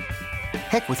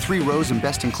 Heck, with 3 rows and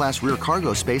best-in-class rear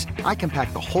cargo space, I can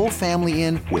pack the whole family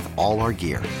in with all our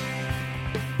gear.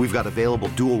 We've got available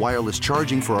dual wireless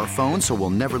charging for our phones, so we'll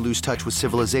never lose touch with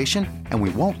civilization, and we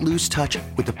won't lose touch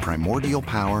with the primordial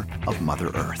power of Mother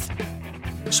Earth.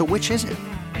 So which is it?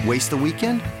 Waste the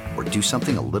weekend or do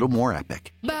something a little more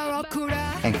epic?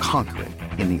 And conquer it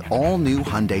in the all-new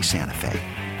Hyundai Santa Fe.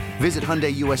 Visit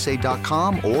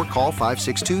HyundaiUSA.com or call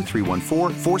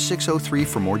 562-314-4603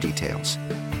 for more details.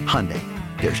 Hyundai,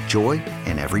 there's joy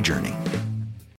in every journey.